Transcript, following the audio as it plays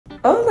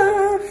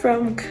Hola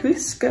from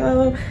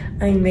Cusco.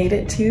 I made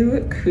it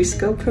to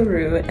Cusco,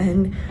 Peru,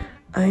 and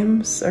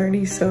I'm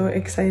already so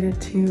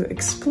excited to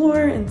explore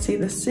and see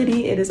the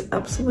city. It is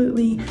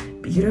absolutely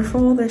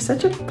beautiful. There's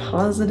such a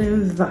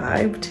positive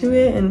vibe to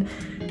it and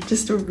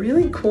just a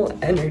really cool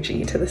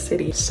energy to the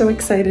city. So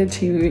excited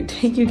to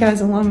take you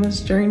guys along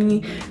this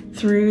journey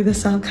through the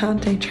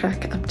Salkantay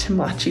Trek up to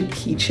Machu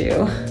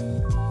Picchu.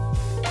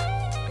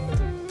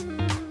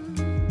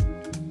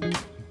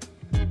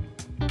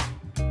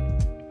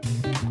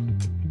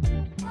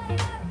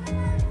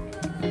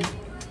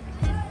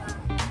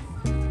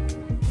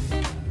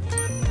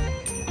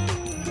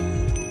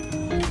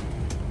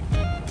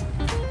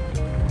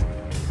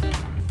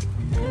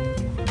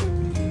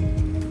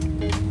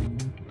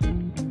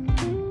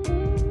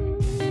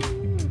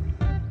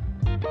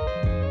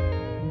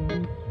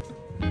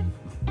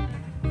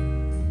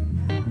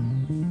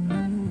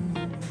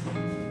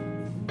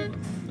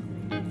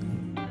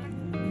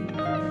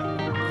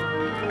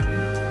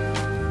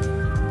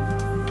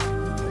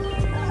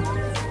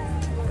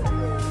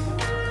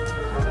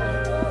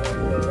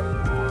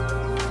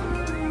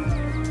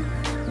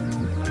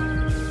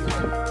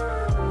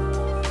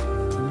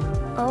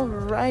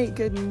 Alright,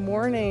 good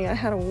morning. I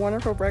had a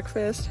wonderful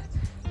breakfast,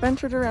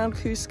 ventured around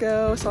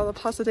Cusco, saw the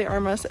Plaza de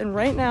Armas, and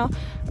right now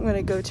I'm going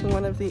to go to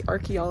one of the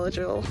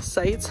archaeological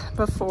sites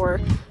before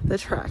the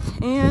trek.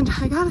 And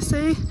I gotta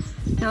say,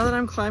 now that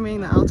I'm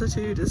climbing, the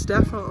altitude is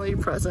definitely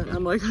present.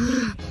 I'm like,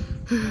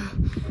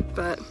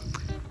 but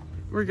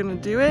we're gonna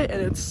do it,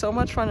 and it's so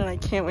much fun, and I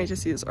can't wait to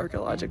see this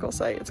archaeological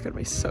site. It's gonna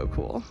be so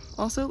cool.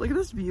 Also, look at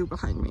this view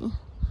behind me.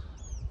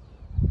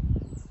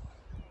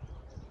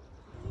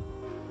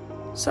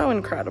 So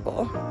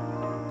incredible.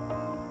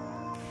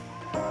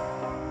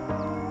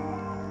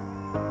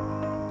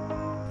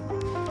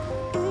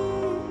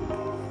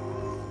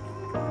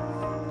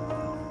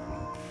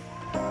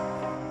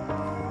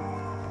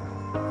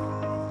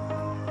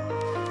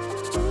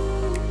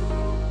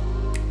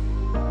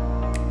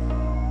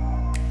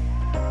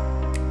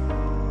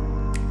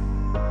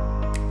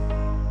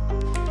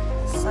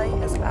 The site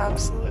is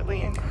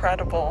absolutely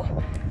incredible.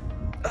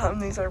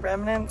 These are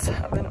remnants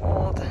of an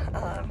old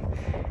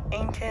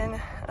Incan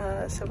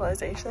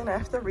civilization. I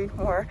have to read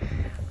more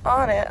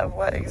on it of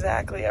what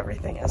exactly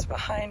everything is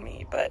behind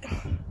me, but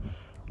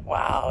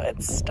wow,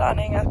 it's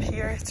stunning up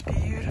here. It's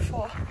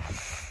beautiful.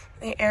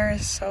 The air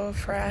is so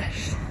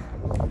fresh.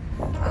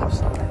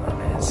 Absolutely love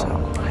it. It's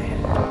so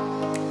quiet.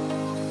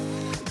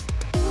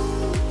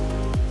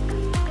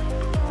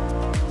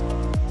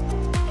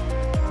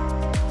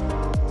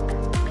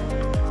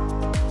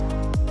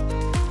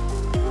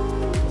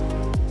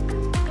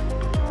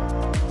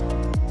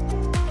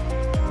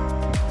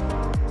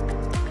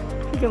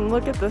 You can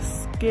look at the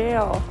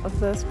scale of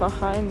this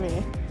behind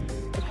me.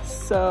 It is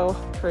so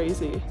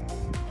crazy.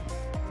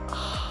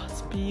 Oh,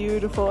 it's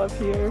beautiful up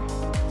here.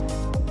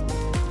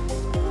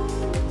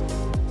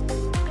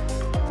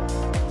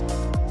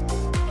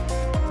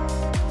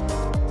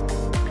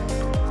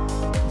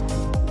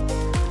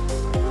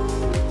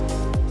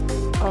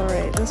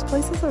 Alright, this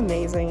place is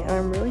amazing, and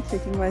I'm really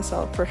kicking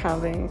myself for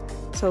having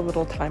so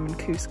little time in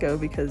Cusco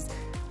because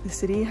the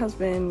city has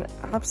been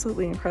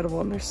absolutely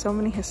incredible, and there's so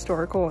many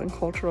historical and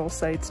cultural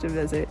sites to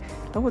visit.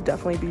 I will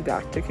definitely be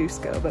back to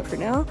Cusco, but for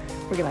now,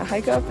 we're gonna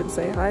hike up and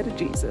say hi to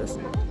Jesus.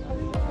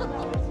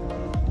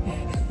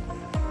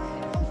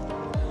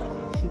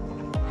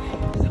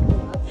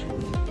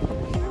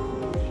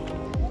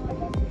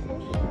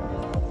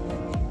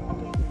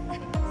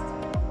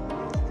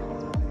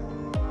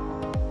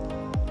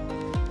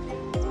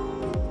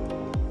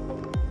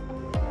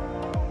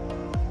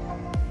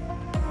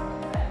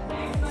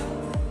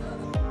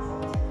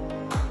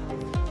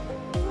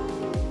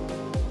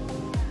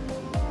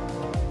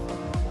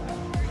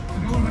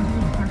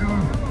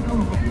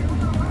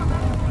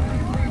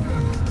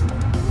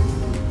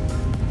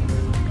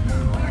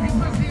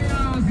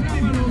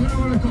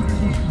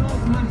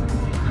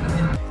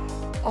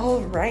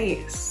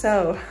 Alright,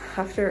 so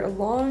after a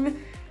long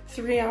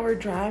 3-hour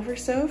drive or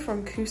so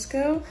from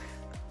Cusco,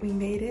 we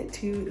made it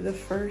to the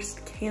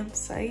first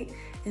campsite,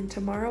 and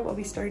tomorrow we'll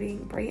be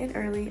starting bright and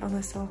early on the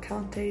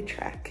Salkantay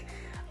Trek.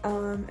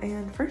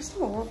 And first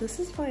of all, this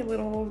is my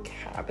little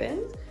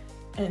cabin,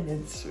 and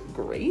it's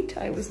great.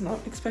 I was not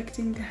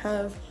expecting to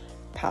have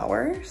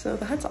power, so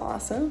that's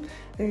awesome.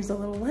 There's a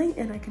little light,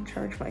 and I can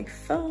charge my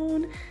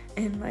phone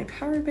and my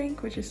power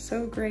bank, which is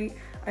so great.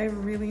 I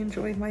really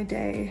enjoyed my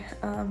day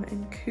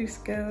in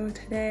Cusco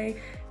today,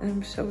 and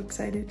I'm so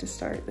excited to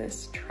start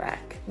this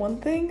trek.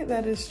 One thing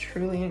that is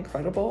truly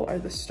incredible are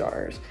the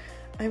stars.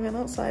 I went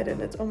outside,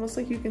 and it's almost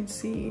like you can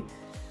see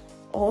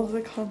all of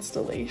the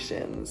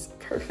constellations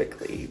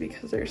perfectly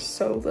because there's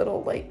so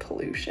little light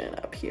pollution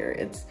up here.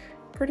 It's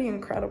pretty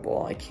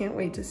incredible. I can't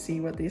wait to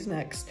see what these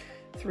next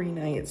 3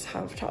 nights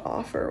have to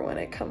offer when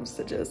it comes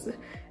to just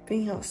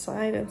being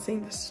outside and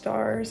seeing the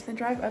stars. The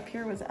drive up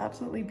here was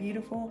absolutely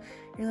beautiful.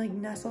 You're like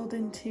nestled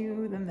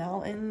into the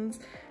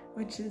mountains,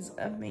 which is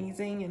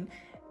amazing, and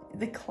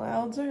the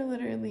clouds are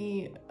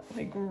literally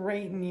like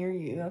right near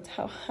you. That's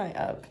how high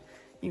up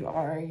you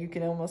are. You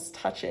can almost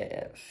touch it,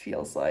 it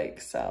feels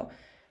like. So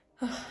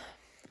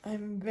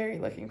I'm very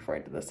looking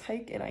forward to this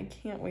hike, and I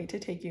can't wait to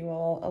take you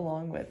all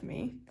along with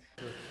me.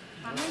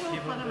 I'm gonna go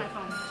fun on my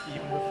phone.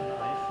 Even with an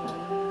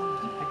iPhone,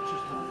 the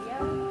pictures look... Yeah.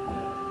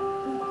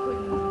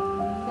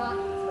 Not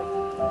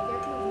spicy. Their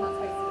food is not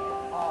spicy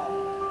at all.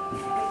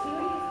 Like, you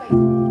would use spicy.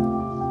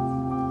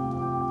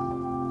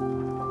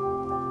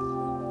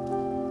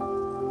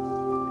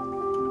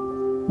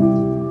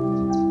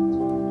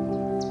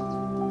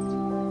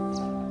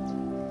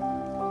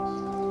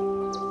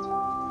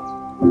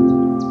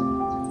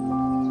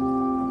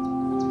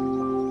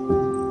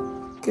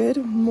 Good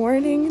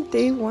morning,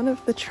 day one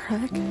of the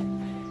trek.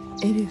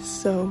 It is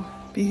so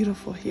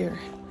beautiful here.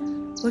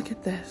 Look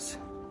at this.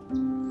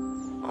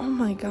 Oh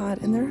my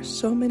God, and there are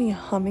so many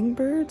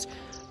hummingbirds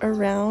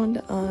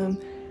around,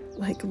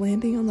 like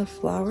landing on the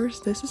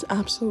flowers. This is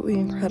absolutely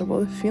incredible.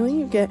 The feeling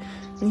you get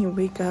when you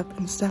wake up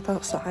and step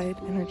outside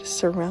and are just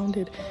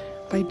surrounded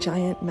by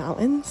giant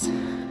mountains.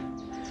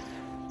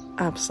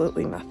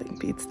 Absolutely nothing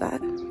beats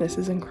that. This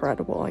is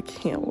incredible. I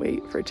can't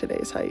wait for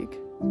today's hike.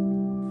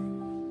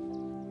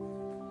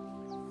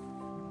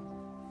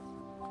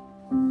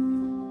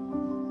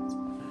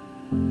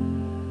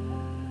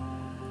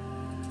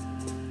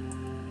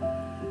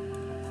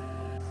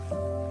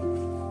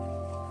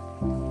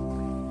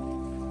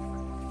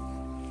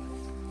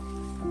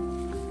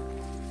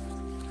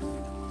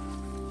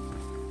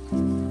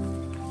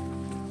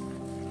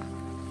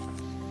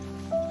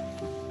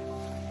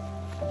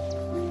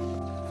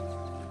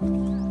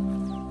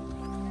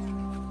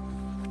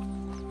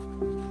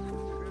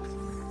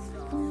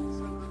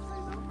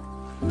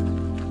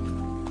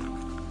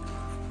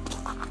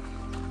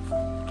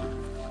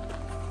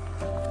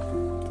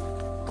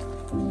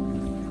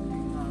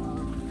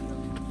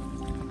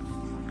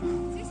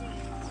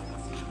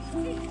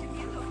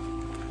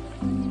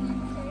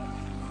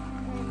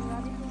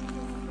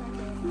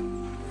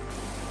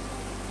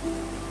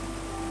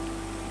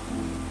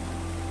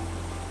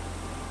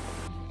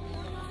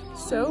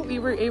 So we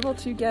were able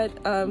to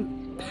get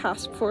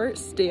passport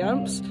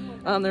stamps.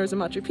 There was a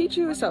Machu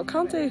Picchu,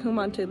 Salkantay,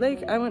 Humantay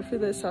Lake. I went for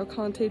the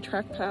Salkantay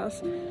Trek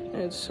Pass, and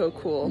it's so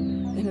cool.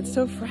 And it's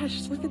so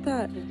fresh, look at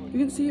that. You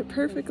can see it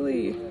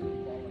perfectly.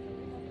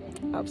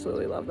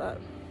 Absolutely love that.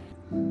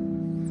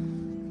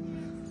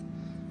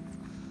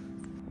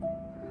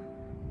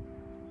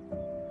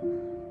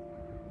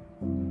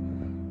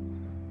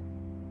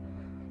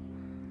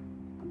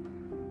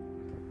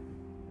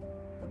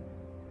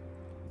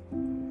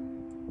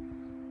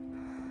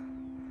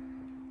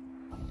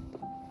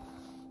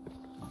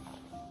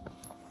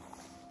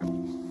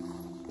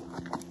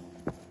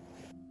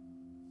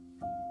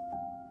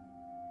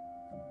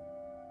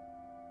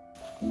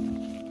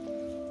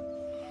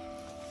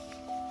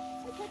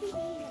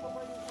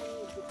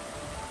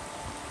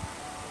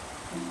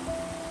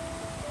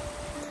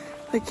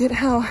 Look at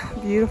how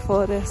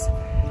beautiful it is.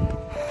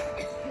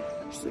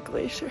 There's the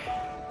glacier.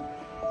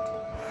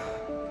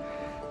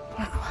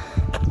 Wow.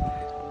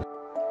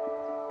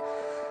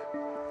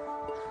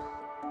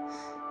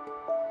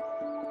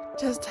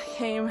 Just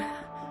came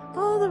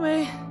all the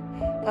way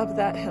up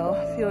that hill,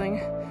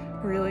 feeling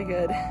really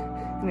good.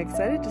 I'm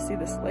excited to see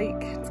this lake.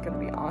 It's gonna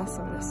be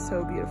awesome. It's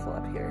so beautiful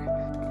up here.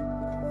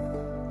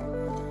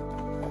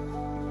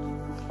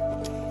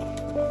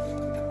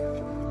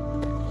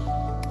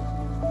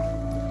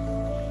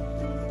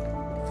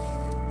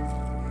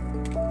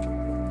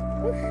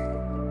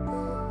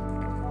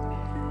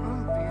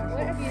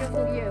 What a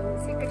beautiful view.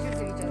 Let's take pictures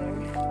of each other.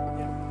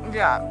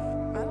 Yeah.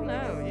 I don't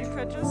know. You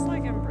could just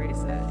like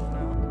embrace it, you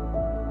know?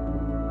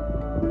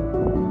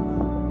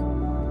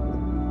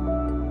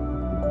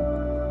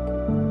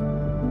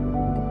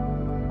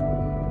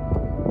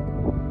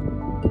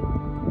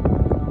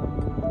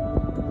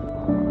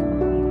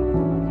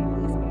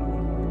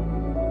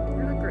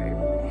 You look great.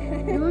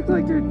 You look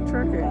like you're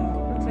trekking.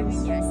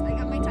 Yes, I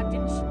got my tucked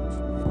in shirt.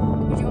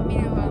 Would you want me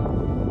to bend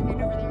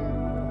over there?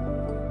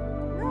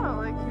 No,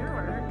 like here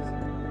works.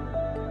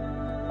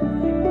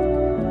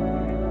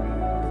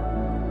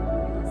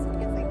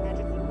 It's like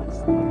magically much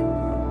smaller.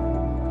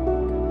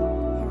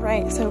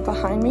 Alright, so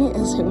behind me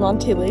is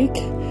Humantay Lake.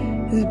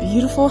 It's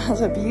beautiful,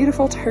 has a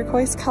beautiful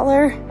turquoise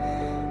color.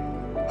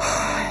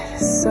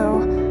 It's so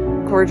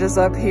gorgeous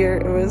up here.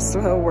 It was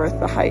so worth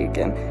the hike,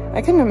 and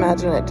I couldn't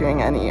imagine it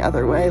doing any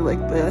other way. Like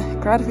the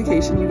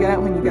gratification you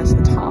get when you get to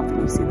the top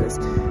and you see this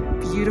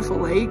beautiful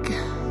lake.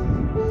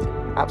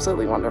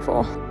 Absolutely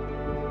wonderful.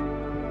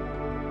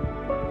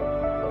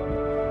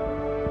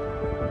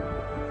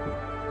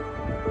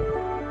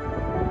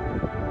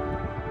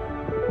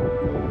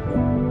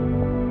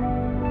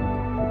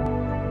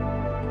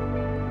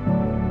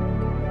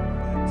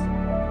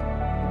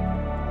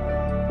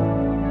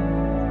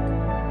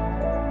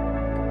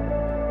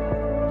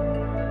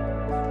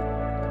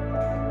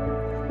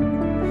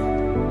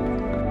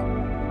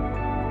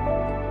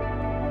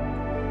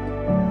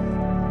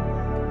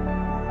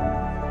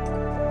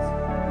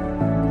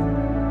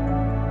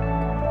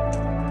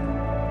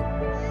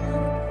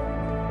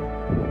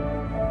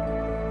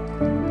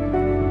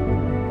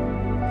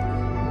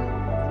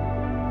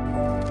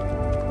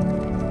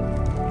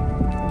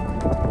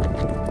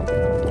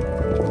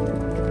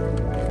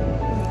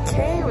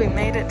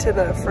 to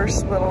the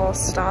first little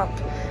stop.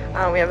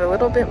 We have a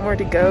little bit more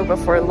to go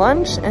before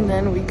lunch, and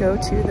then we go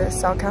to the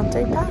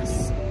Salkantay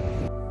Pass.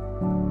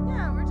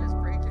 Yeah, we're just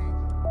braking.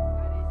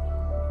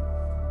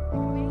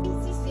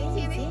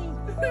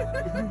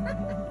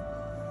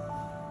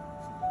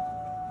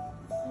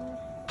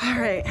 All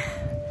right,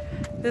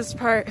 this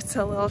part, it's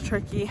a little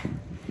tricky.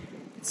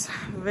 It's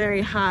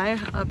very high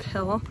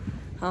uphill,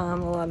 a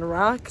lot of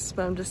rocks,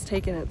 but I'm just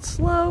taking it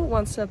slow,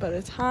 one step at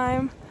a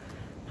time.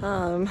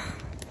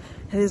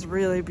 It is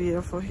really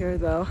beautiful here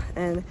though,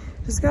 and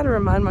just got to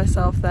remind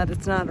myself that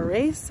it's not a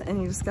race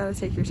and you just got to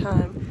take your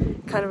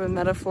time. Kind of a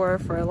metaphor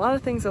for a lot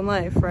of things in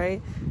life,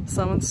 right?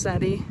 Slow and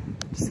steady,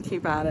 just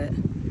keep at it.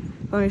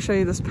 Let me show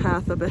you this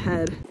path up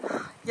ahead.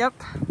 Yep,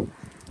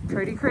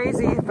 pretty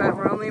crazy, but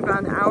we're only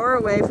about an hour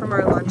away from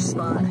our lunch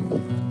spot.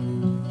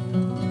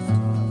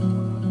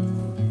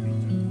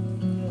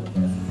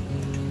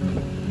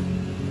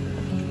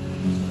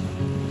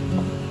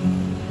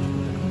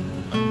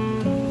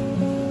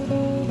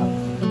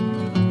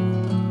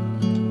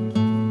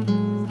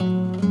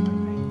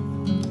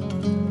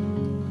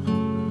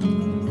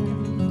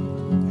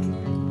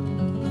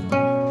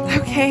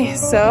 Okay,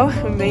 so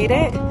we made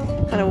it,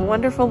 had a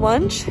wonderful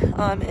lunch,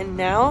 and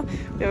now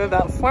we have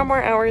about 4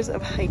 more hours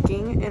of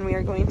hiking, and we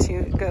are going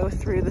to go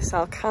through the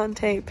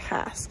Salkantay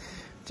Pass,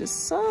 which is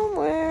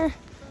somewhere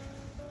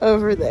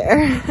over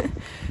there.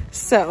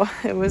 So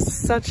it was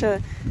such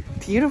a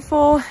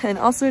beautiful and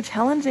also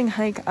challenging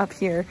hike up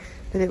here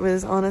that it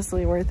was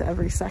honestly worth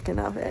every second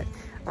of it.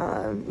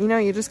 You know,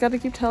 you just got to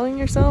keep telling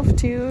yourself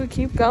to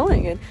keep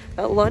going, and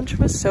that lunch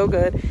was so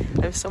good.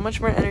 I have so much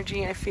more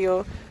energy. I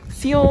feel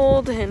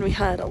fueled, and we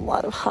had a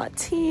lot of hot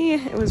tea.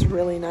 It was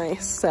really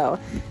nice. So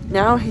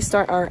now we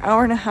start our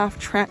hour-and-a-half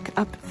trek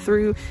up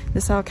through the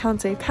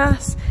Salkantay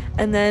Pass,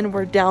 and then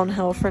we're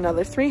downhill for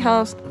another 3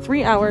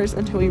 hours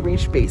until we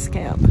reach base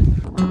camp.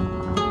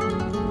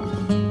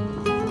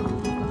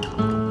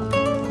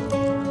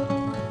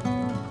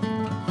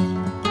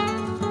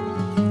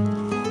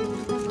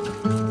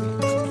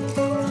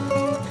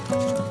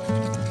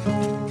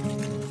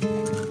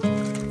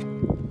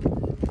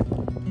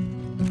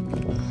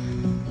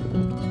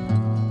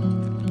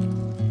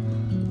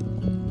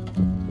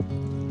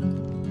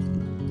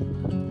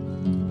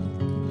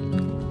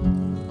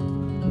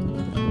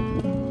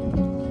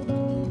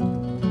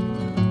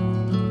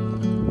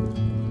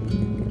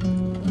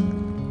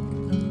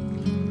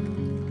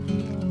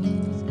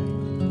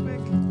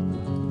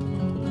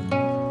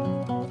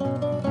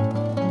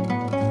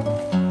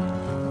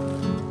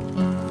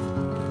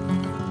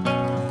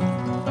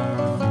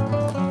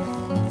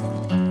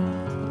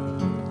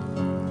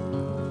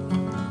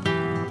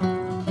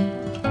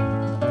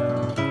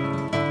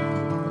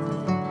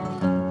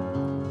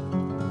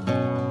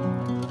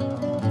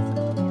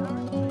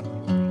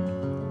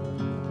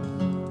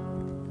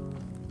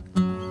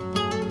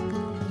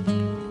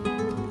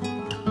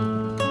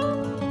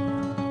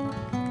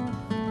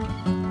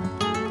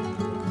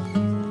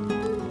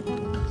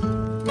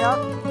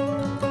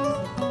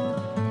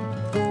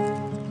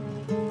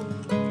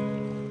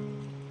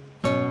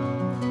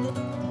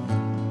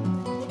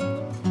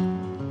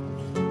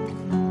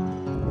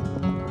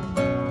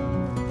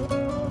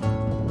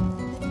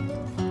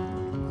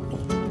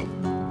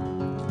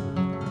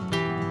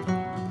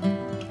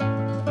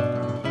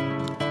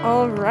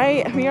 All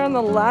right, we are on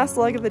the last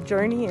leg of the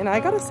journey, and I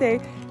gotta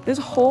say, this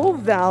whole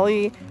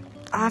valley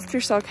after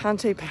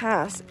Salkantay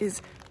Pass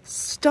is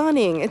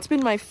stunning. It's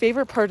been my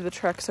favorite part of the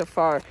trek so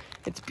far.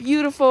 It's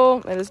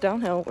beautiful. It is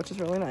downhill, which is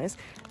really nice.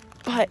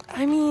 But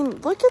I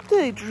mean, look at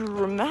the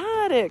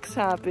dramatics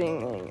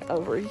happening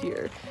over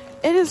here.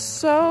 It is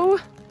so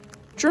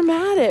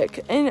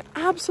dramatic and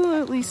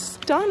absolutely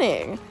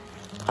stunning.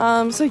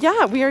 So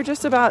yeah, we are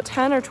just about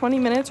 10 or 20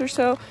 minutes or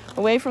so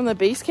away from the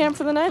base camp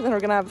for the night. Then we're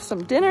gonna have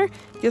some dinner,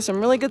 get some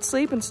really good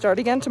sleep, and start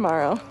again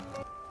tomorrow.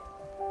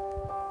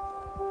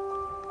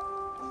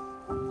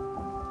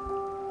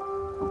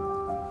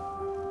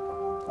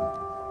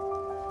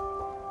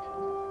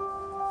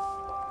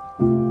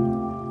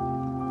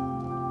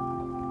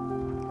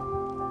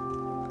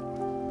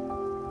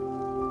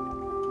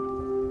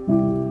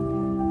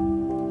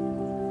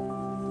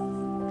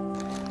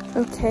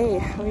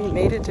 Okay, we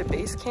made it to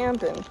base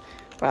camp, and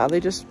wow, they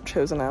just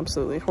chose an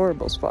absolutely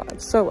horrible spot.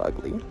 It's so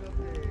ugly.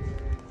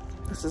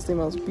 This is the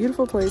most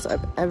beautiful place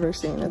I've ever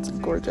seen. It's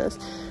gorgeous.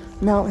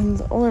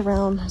 Mountains all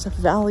around. There's a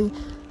valley.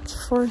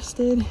 It's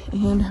forested,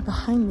 and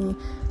behind me,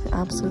 an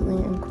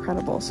absolutely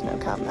incredible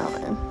snow-capped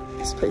mountain.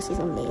 This place is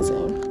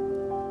amazing.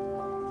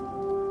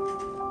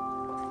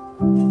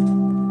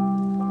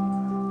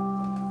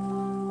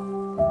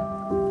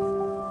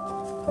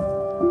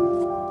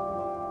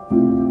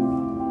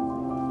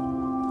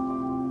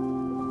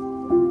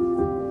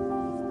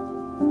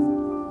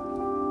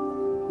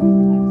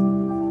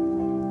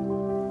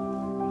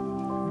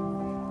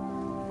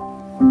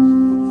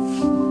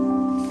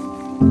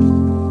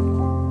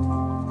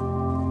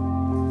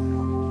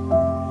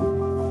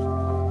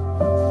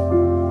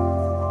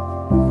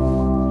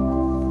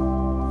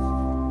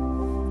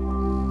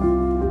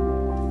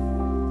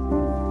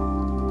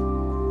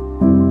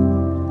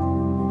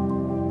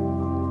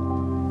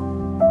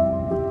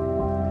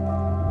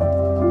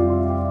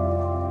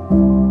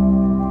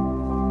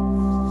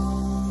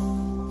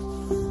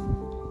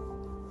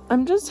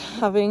 I'm just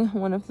having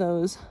one of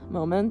those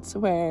moments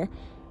where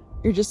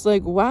you're just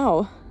like,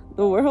 wow,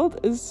 the world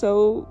is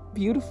so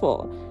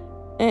beautiful.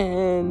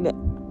 And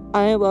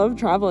I love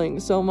traveling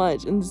so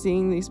much and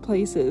seeing these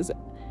places.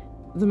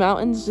 The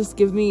mountains just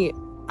give me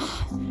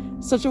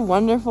such a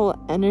wonderful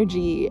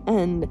energy,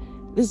 and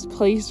this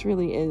place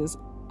really is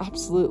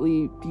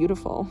absolutely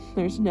beautiful.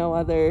 There's no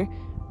other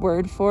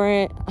word for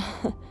it.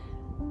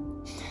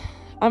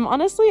 I'm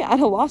honestly at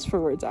a loss for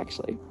words,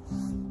 actually.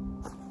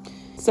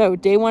 So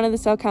day 1 of the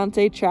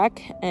Salkantay Trek,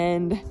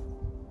 and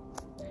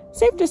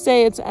safe to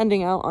say it's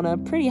ending out on a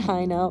pretty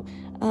high note.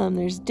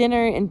 There's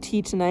dinner and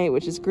tea tonight,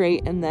 which is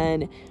great, and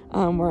then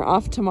we're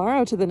off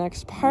tomorrow to the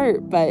next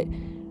part. But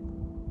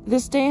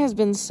this day has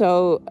been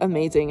so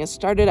amazing. It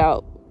started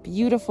out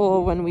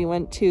beautiful when we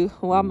went to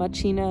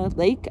Humantay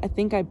Lake. I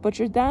think I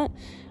butchered that.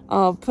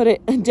 I'll put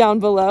it down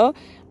below.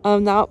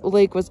 That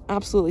lake was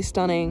absolutely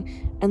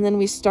stunning. And then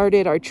we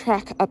started our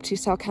trek up to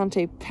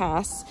Salkantay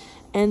Pass.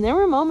 And there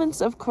were moments,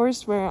 of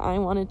course, where I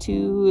wanted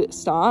to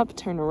stop,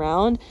 turn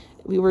around.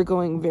 We were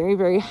going very,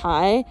 very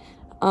high.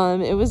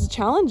 It was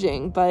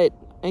challenging, but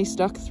I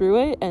stuck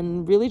through it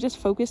and really just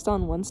focused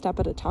on one step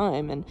at a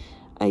time. And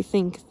I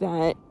think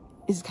that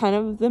is kind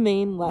of the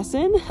main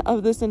lesson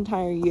of this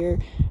entire year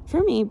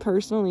for me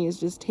personally, is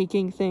just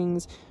taking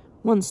things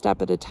one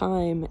step at a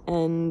time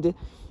and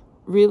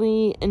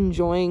really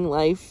enjoying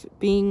life,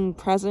 being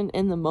present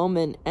in the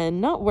moment,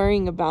 and not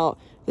worrying about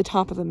the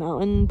top of the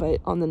mountain, but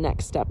on the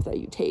next step that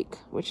you take,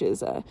 which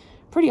is a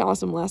pretty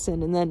awesome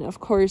lesson. And then, of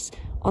course,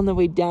 on the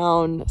way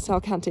down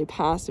Salkantay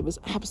Pass, it was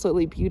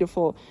absolutely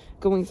beautiful,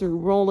 going through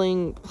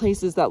rolling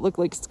places that look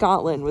like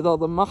Scotland with all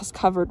the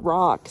moss-covered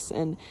rocks,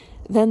 and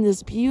then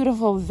this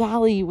beautiful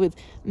valley with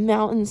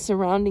mountains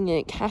surrounding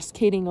it,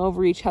 cascading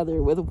over each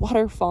other with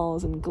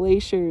waterfalls and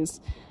glaciers.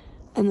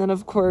 And then,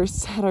 of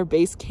course, at our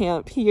base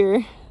camp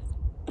here,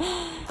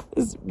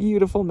 this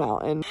beautiful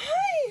mountain.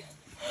 Hi!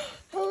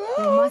 Hello!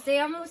 ¿Cómo se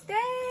llama usted?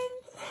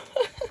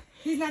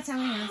 He's not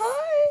telling us.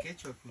 Hi!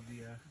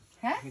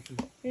 Huh?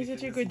 He's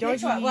such a good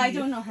doggy. Well, I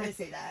don't know how to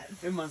say that.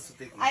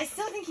 I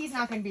still think he's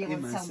not going to be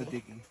able to tell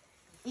me.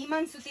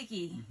 Iman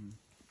Sutiki.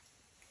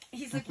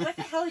 He's like, what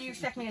the hell do you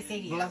expect me to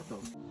say to you?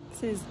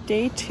 This is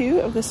day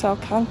 2 of the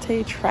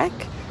Salkantay Trek.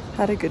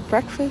 Had a good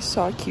breakfast,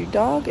 saw a cute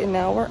dog, and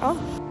now we're off.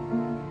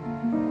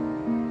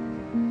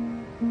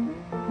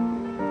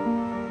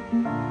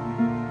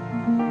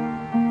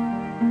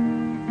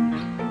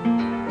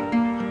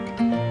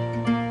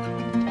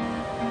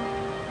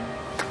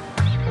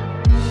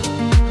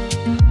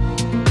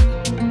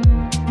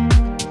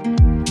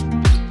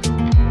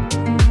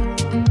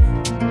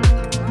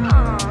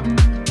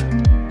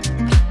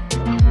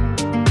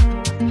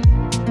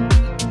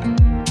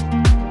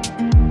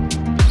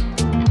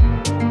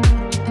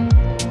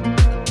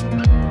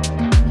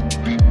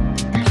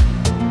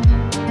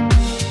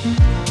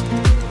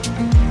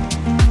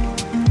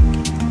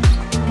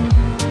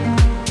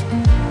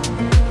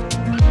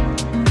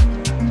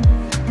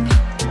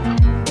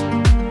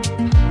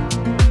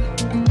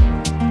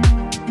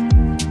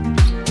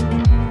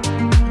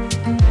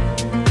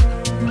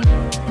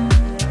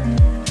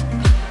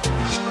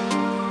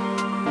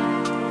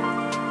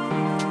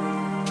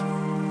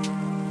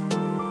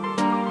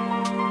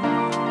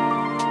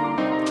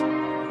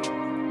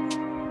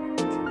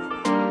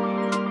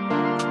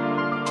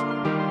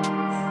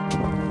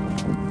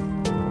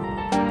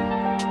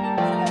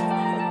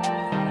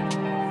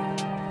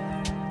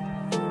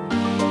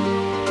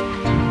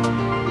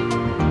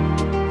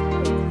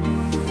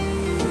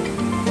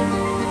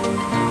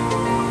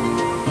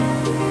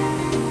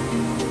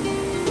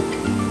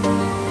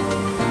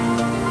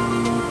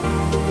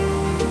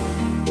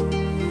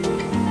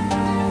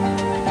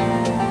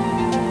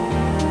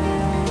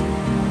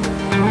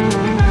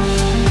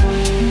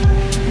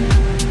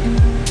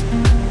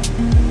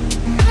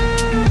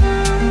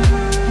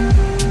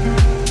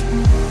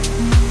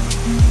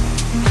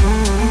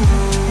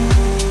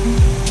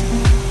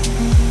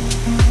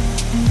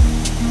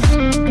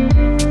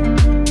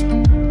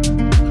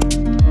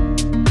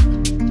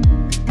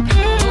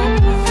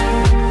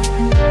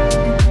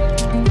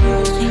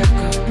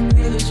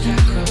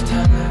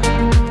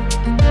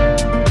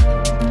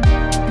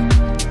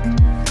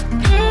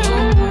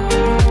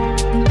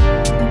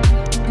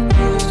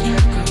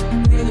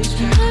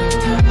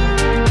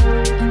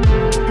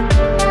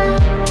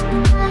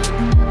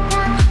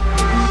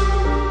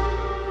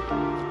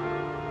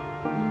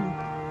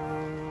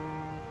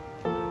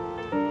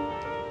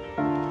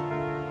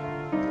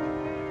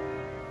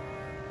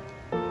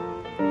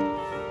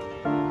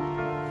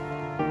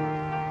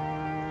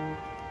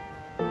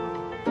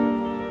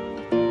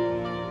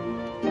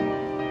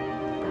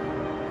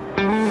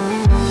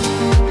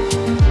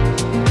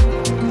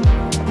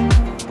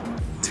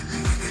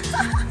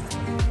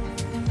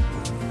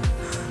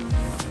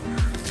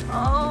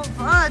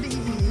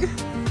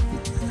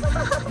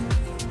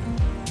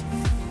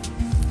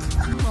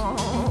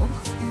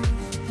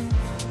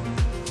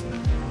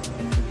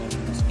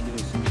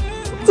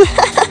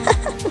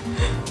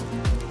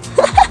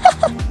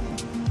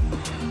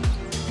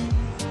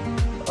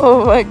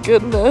 Oh my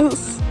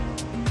goodness.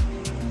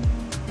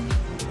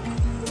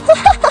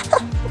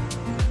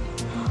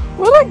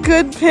 What a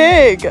good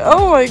pig.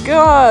 Oh my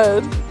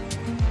god.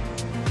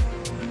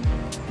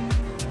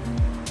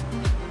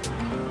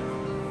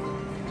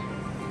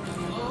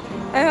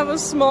 I have a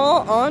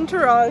small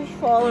entourage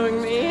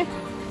following me.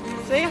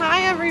 Say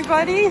hi,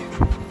 everybody.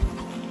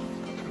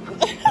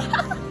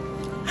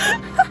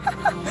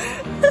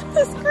 This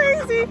is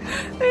crazy.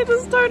 They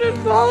just started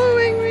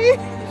following me.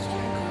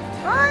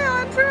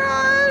 Hi,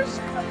 entourage.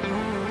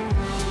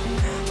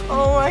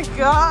 Oh my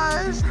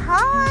gosh.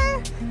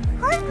 Hi.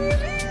 Hi,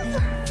 babies.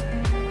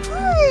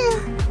 Hi.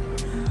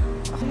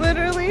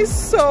 Literally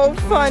so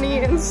funny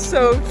and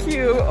so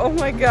cute. Oh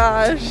my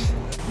gosh.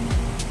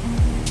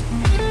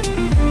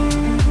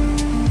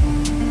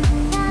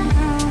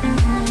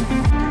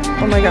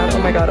 Oh my god, oh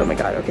my god, oh my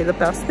god. Okay, the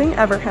best thing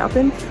ever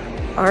happened.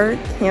 Our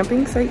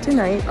camping site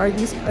tonight are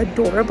these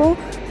adorable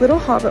little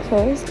hobbit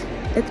holes.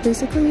 It's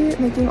basically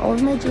making all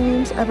of my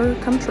dreams ever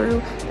come true,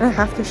 and I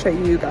have to show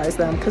you guys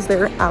them because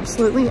they're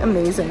absolutely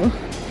amazing.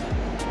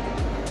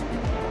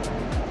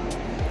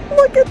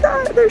 Look at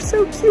that, they're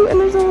so cute, and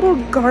there's a little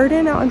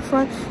garden out in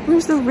front, and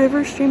there's the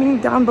river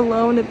streaming down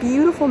below, and a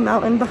beautiful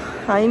mountain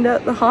behind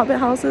the hobbit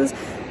houses.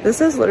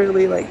 This is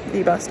literally like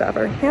the best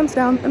ever, hands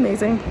down,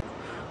 amazing.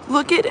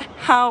 Look at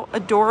how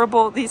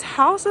adorable these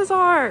houses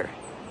are.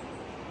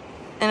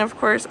 And of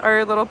course,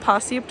 our little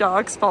posse of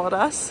dogs followed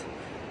us.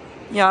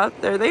 Yeah,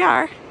 there they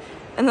are.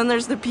 And then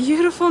there's the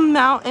beautiful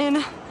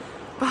mountain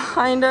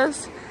behind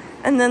us,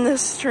 and then the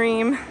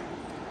stream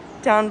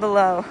down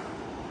below.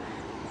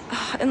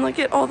 And look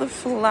at all the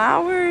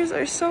flowers,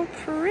 they're so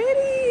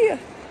pretty.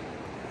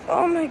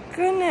 Oh my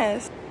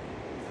goodness.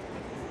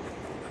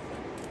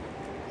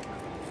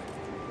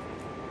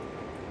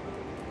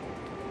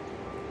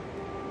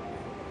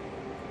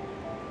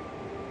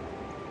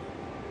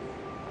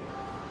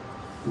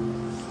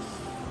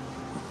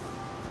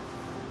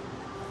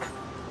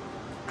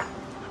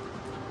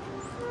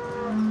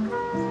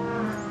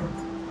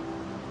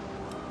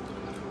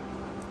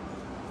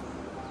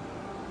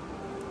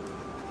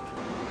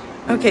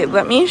 Okay,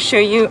 let me show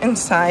you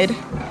inside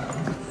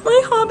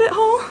my hobbit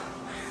hole.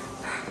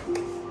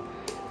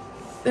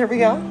 There we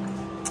go.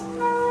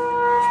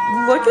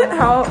 Look at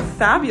how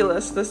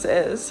fabulous this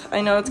is.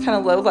 I know it's kind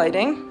of low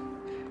lighting.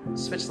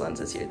 Switch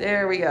lenses here.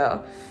 There we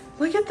go.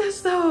 Look at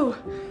this though.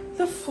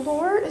 The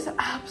floor is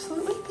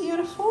absolutely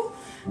beautiful.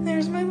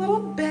 There's my little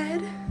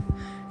bed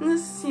and the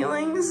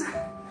ceilings.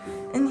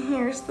 And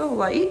here's the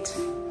light.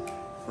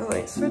 The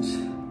light switch.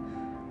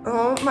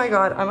 Oh my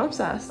god, I'm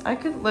obsessed. I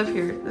could live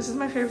here. This is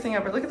my favorite thing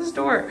ever. Look at this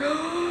door.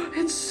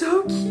 It's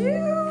so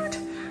cute.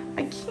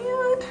 I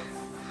can't.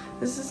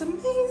 This is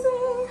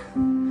amazing.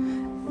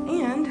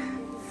 And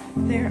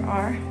there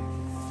are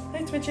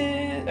light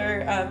switches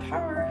or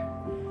power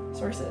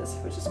sources,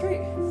 which is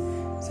great.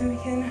 So we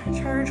can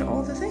charge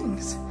all the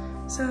things.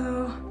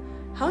 So,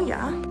 hell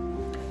yeah.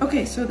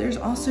 Okay, so there's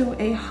also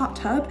a hot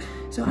tub.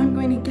 So I'm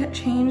going to get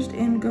changed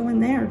and go in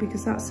there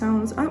because that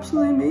sounds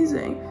absolutely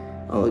amazing.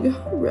 Oh, look at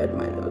how red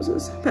my nose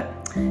is. But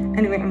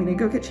anyway, I'm gonna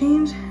go get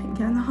changed,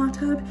 get in the hot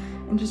tub,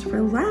 and just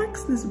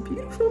relax this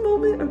beautiful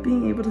moment of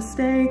being able to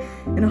stay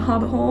in a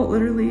hobbit hole.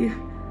 Literally,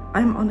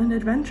 I'm on an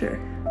adventure.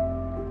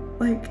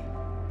 Like,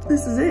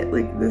 this is it.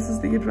 Like, this is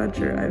the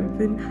adventure I've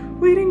been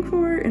waiting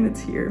for, and it's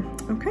here.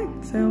 Okay,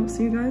 so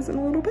see you guys in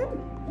a little bit.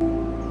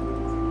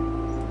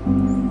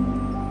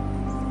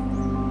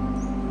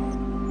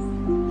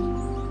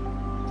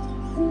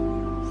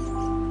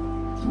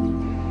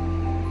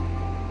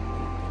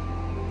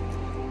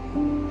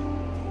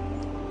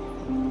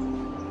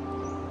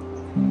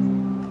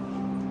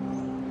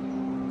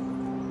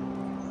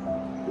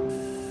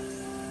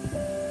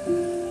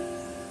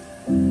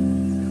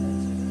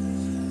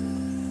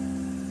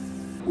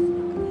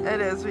 It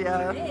is,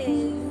 yeah. It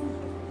is.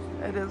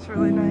 It is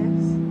really nice.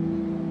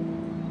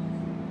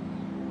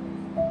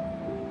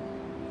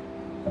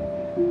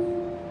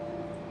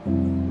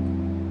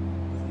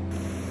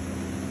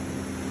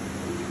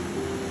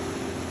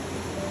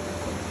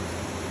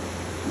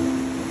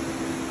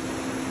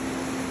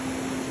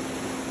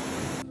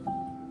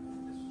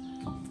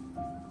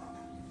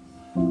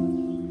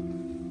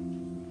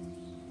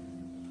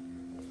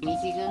 Rainy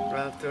season?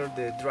 After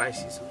the dry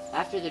season.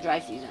 After the dry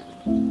season.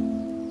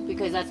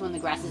 Because that's when the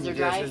grasses are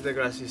dry? Yes, the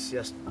grass is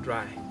just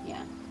dry.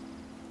 Yeah.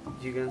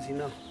 You can see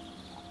now.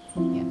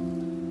 Yeah.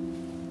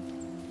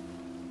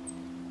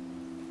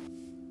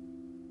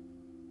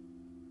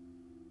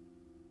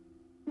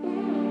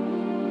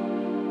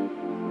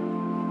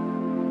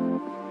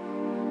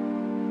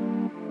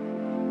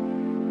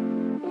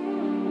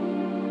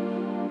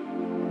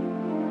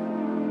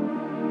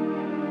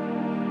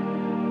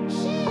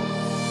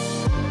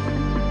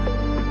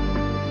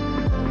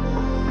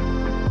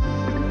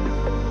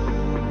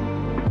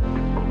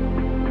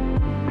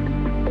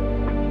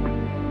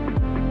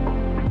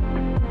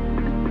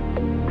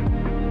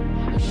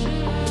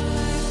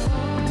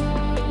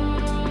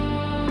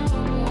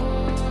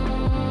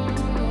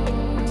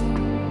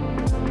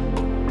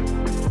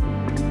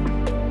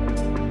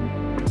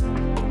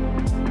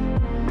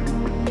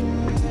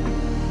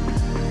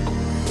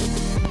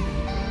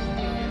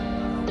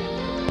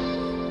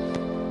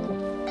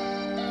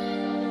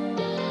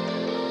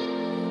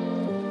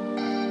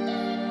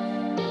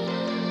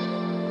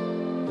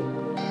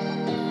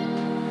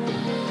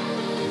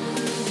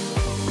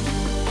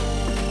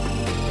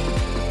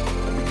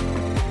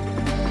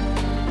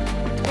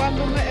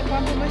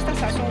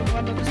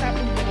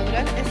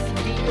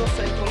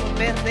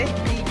 verde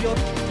y yo.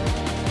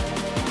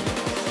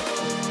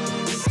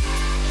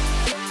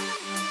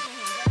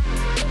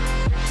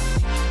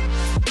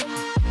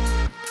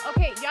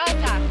 Okay, ya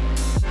está.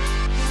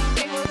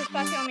 Tengo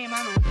espacio a mi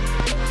mano.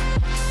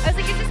 I was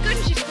like, is this good?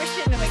 And she squished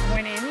it and it like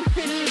went in. And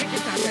she was like,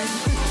 it's not good.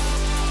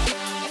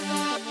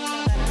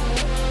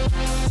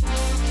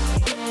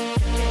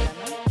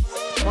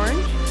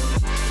 Orange?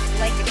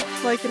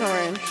 Like an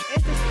orange.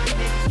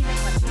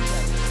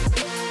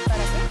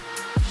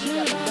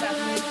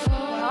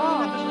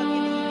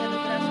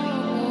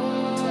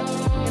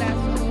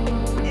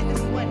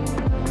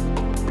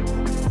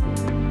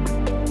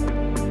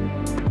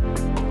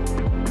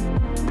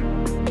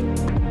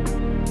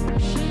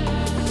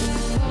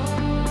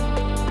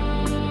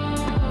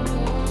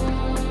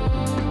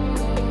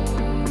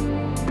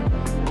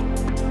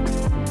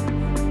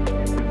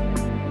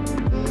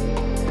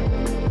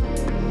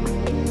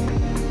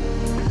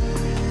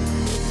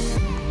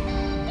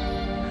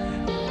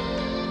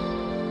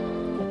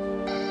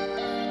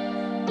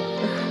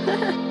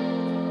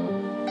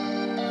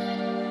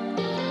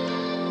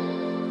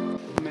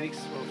 It makes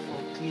for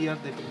clear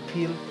the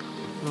peel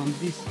from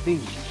this bean,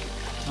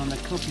 from the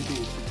coffee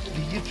bean.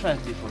 Did you try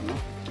it before, no?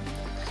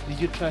 Did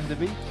you try the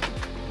bean?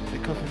 The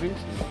coffee beans?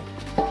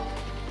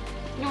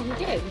 No,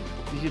 he did.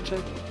 Did you try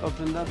it?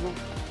 Open that one?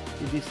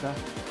 It is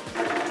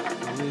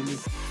really...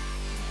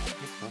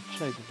 I've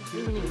tried it.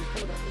 We don't even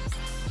photos.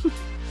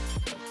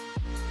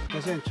 ¿Qué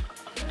has hecho?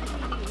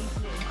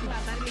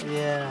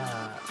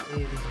 Yeah,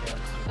 it is.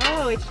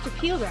 Oh, it's to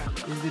peel them.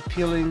 It's the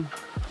peeling.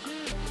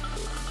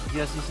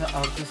 Yes, it's an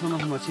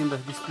artisanal machine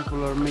that these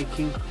people are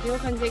making. Yo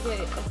pensé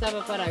que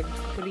estaba para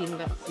green,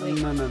 but like...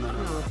 No.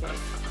 Oh, okay.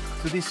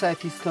 To this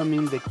side is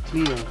coming the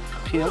clear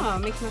peel, Oh, it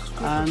makes much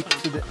more and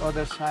sense. to the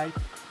other side.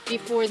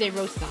 Before they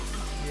roast them.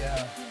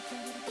 Yeah.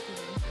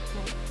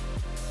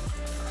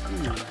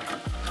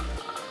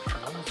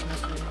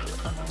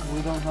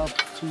 We don't have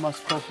too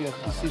much coffee of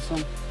the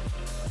season.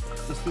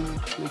 We're still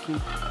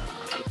making.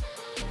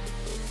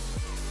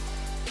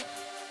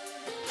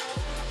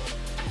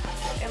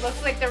 It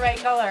looks like the right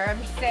color, I'm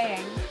just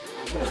saying.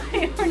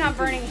 We're not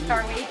burning,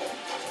 are we?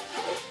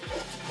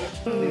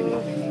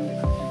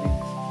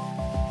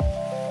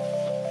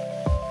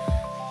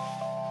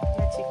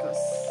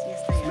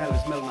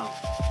 Smell now,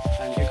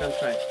 and you can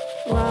try.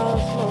 Wow,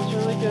 it smells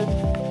really good.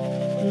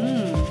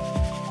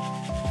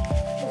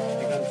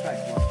 You can try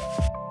one.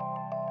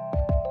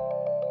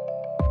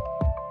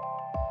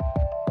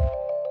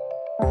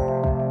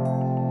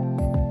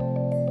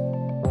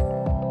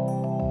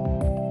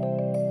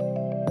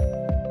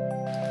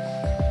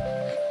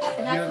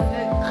 And that's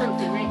the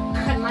something, right?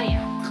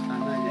 Kanmaya.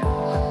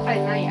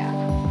 Kanmaya.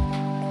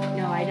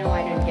 No, I know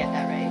I didn't get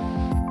that right.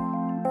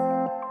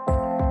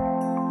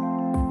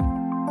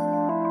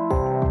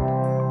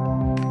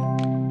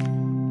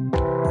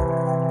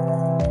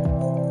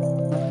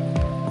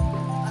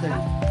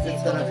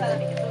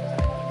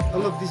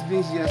 All of these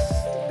beans, just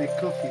the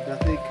coffee that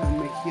they can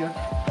make here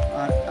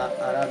are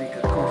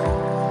Arabica coffee.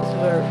 These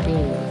were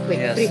beans, like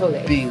Yes,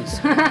 frijoles. beans.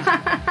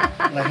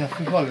 Like a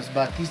frijoles,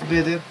 but it's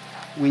better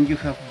when you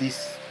have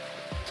this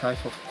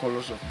type of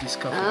colors of these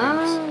coffee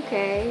beans. Oh,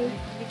 okay.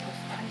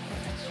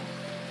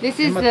 This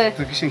is the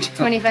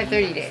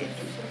 25-30 days.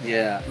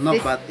 Yeah, no,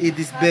 This- but it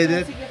is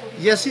better.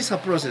 Yes, it's a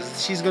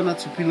process. She's gonna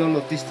to peel all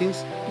of these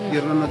things.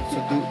 You're gonna to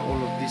do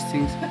all of these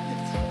things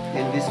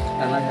in this,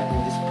 and I have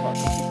in this pot.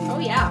 Oh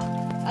yeah,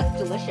 that's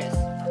delicious.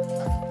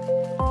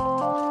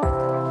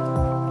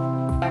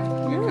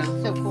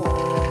 So cool.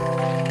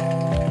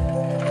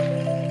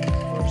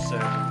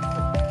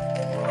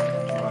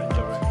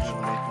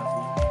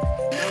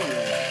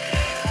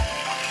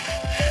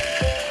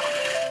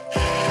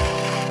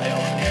 I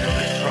only know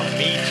it from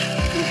meat,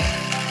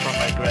 from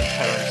my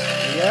grandparents.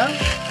 Yeah?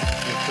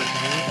 You put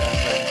meat and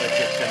then the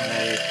kitchen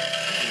made.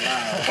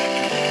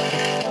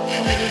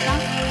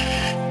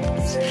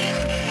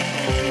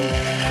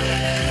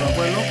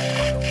 Bueno.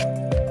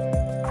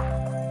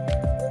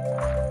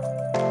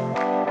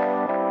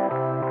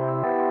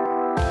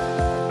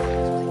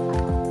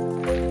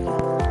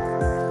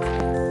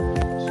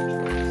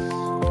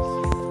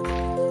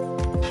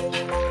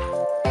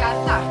 Ya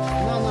está.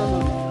 No.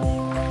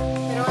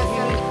 Pero es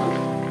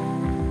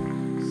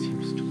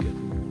Seems to get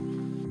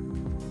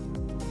more.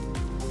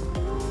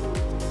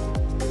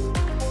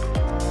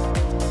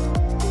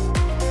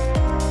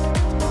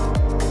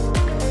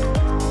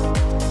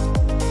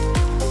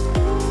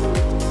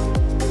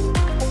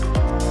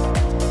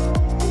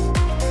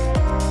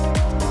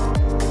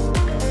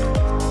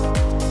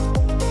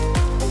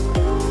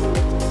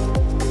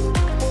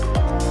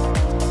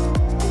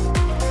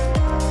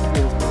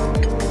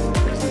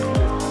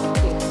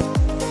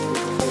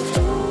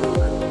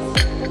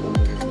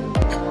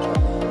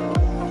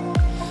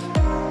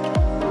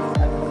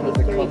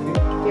 The coffee.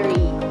 Very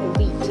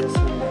elite. Yes,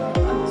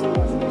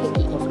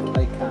 picky.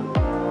 I can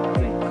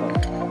drink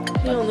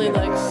coffee. He only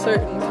likes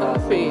certain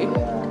coffee.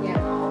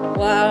 Yeah.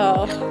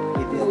 Wow. It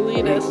is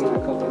Elitist.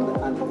 drinking coffee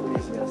and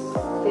delicious.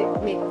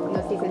 No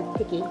season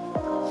picky.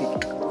 Picky.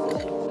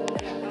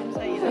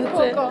 It's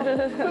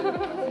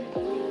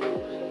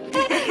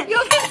Yo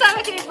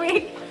pensaba que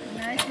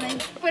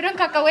fueron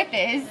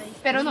cacahuetes,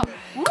 pero no.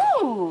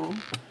 Ooh.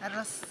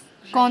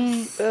 Con.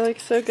 It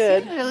looks so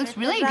good. It looks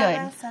really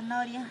good.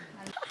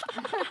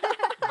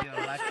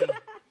 You're lucky.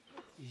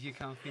 If you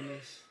can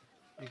finish,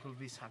 it will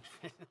be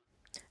successful.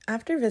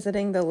 After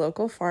visiting the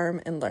local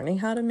farm and learning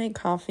how to make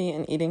coffee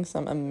and eating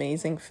some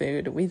amazing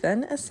food, we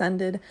then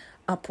ascended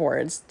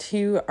upwards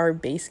to our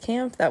base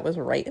camp that was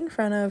right in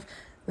front of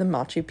the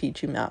Machu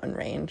Picchu mountain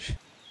range.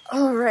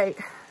 All right,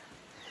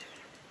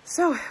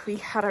 so we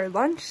had our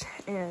lunch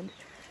and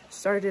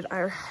started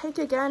our hike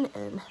again,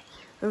 and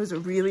it was a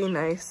really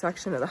nice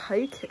section of the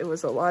hike. It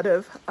was a lot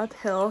of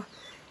uphill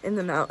in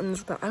the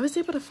mountains, but I was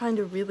able to find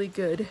a really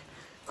good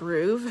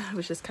groove. I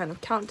was just kind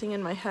of counting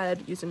in my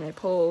head using my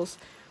poles.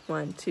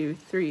 1, 2,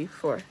 3,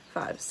 4,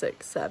 5,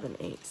 6, 7,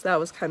 8. So that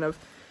was kind of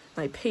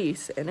my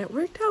pace, and it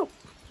worked out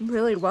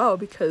really well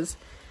because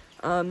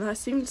that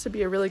seems to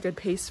be a really good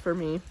pace for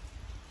me.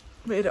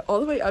 Made it all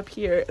the way up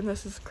here, and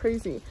this is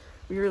crazy.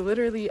 We were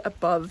literally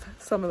above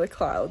some of the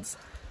clouds.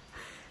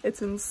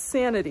 It's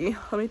insanity.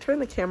 Let me turn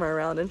the camera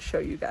around and show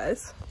you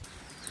guys.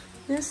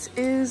 This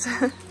is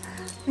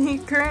the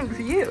current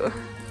view.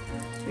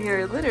 We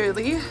are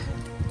literally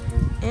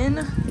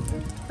in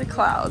the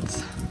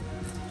clouds.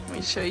 Let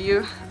me show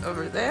you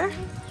over there.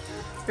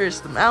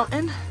 Here's the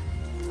mountain.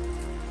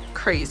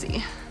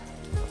 Crazy.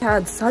 We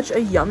had such a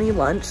yummy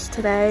lunch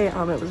today. It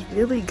was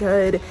really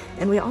good.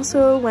 And we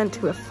also went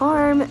to a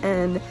farm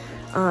and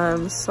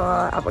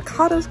saw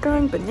avocados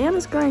growing,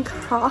 bananas growing,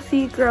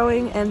 coffee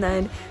growing, and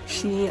then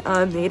she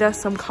made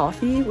us some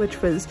coffee,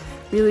 which was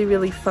really,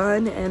 really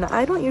fun. And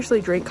I don't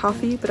usually drink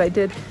coffee, but I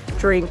did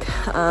drink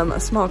a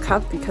small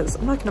cup because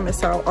I'm not gonna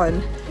miss out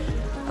on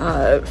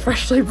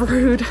freshly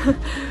brewed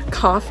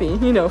coffee,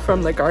 you know,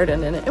 from the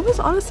garden, and it was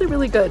honestly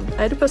really good.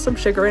 I had to put some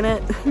sugar in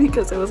it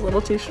because it was a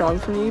little too strong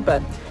for me,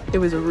 but it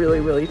was really,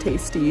 really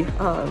tasty.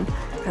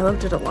 I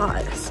loved it a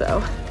lot,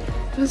 so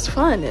it was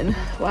fun. And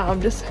wow,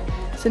 I'm just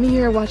sitting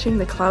here watching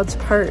the clouds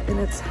part, and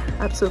it's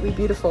absolutely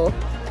beautiful.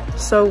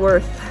 So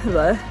worth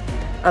the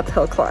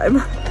uphill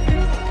climb.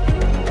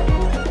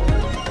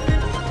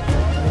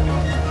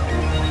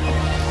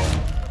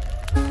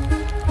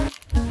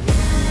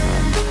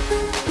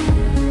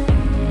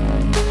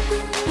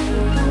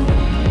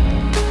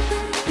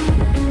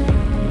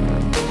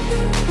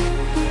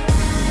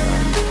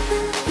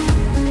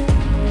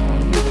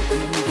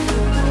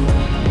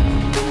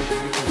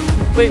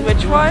 Wait,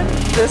 which one?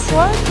 This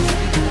one?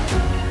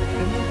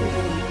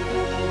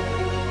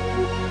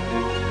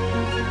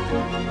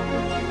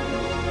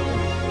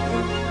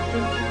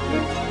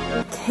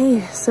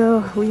 Okay,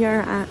 so we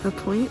are at a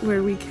point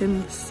where we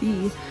can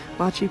see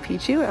Machu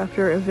Picchu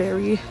after a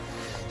very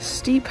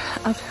steep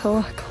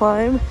uphill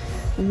climb.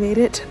 We made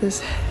it to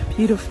this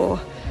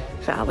beautiful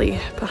valley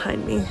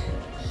behind me.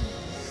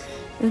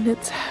 And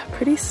it's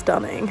pretty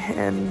stunning.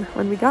 And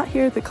when we got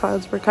here, the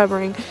clouds were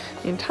covering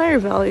the entire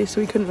valley, so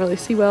we couldn't really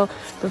see well.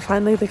 But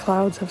finally, the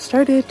clouds have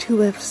started to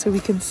lift, so we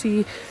can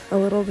see a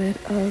little bit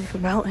of the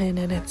mountain.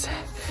 And it's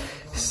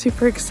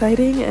super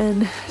exciting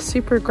and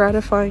super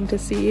gratifying to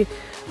see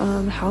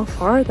how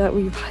far that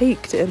we've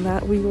hiked, and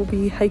that we will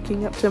be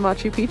hiking up to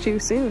Machu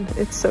Picchu soon.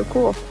 It's so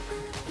cool.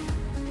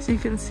 So you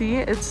can see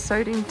it's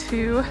starting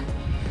to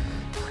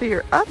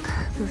clear up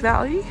the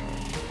valley,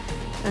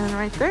 and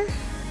right there,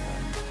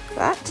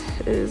 that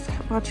is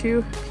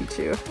Machu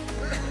Picchu.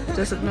 It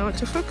doesn't know what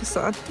to focus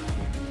on.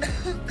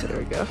 There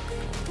we go.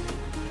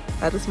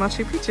 That is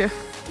Machu Picchu.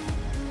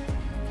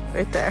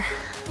 Right there.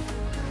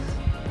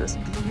 This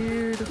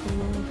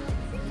beautiful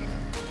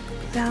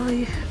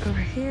valley over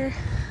here.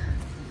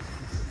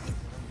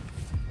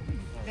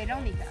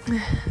 Verónica.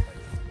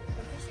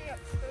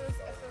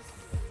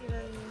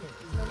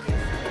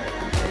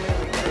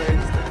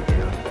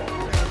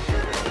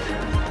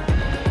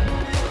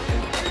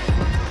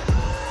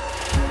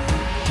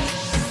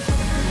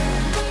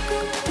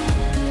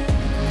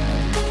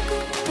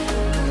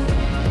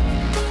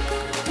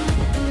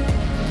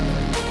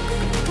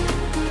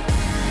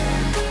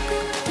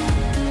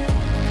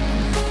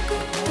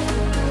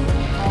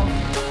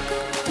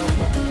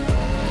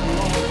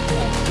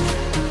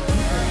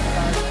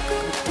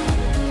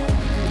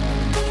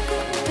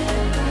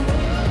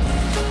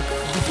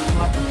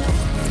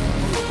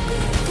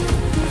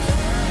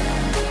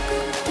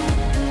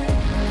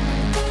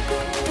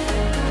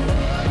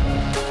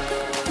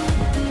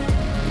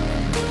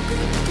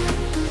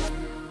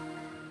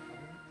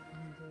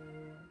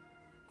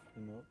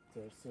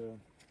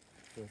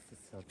 There's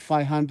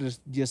 500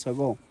 years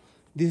ago.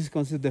 This is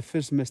considered the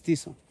first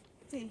mestizo.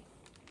 Sí.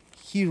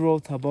 He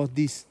wrote about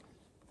this,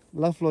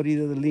 La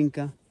Florida del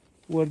Inca,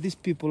 where these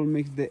people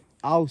make the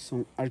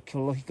awesome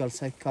archaeological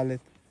site called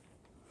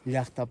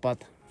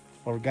Llactapata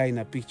or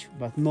Gaina Picchu,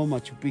 but no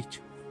Machu Picchu.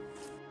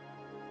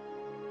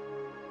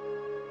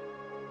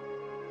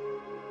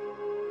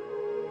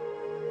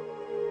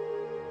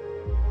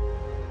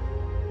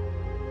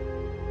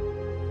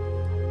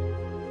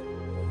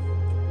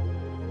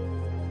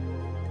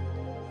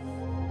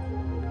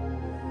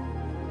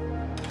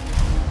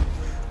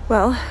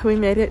 Well, we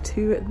made it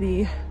to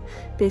the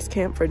base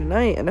camp for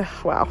tonight, and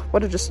wow,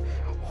 what a just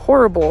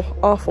horrible,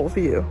 awful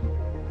view.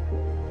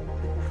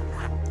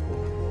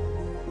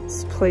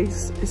 This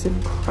place is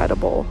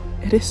incredible.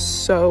 It is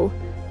so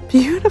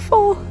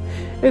beautiful.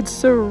 It's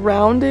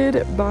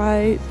surrounded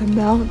by the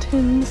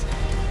mountains.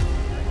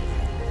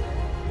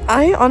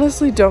 I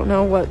honestly don't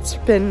know what's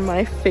been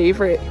my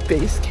favorite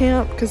base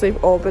camp because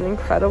they've all been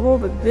incredible,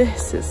 but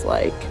this is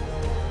like,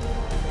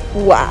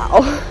 wow.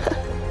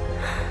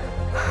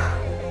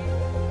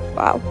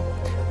 Wow.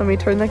 Let me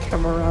turn the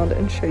camera around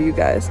and show you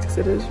guys because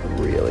it is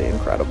really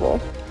incredible.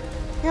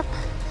 Yep,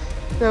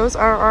 those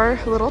are our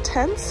little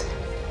tents.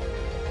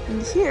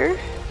 And here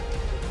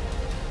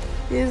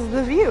is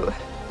the view.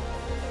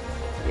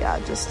 Yeah,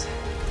 just,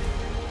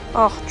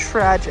 oh,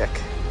 tragic.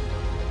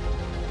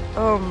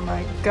 Oh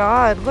my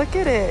God, look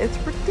at it. It's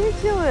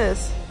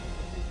ridiculous.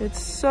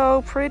 It's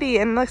so pretty.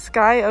 And the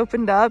sky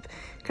opened up.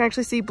 You can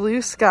actually see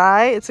blue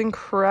sky. It's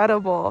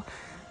incredible.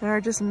 There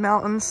are just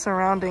mountains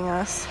surrounding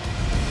us.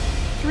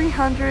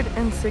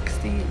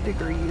 360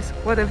 degrees.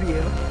 What a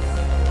view.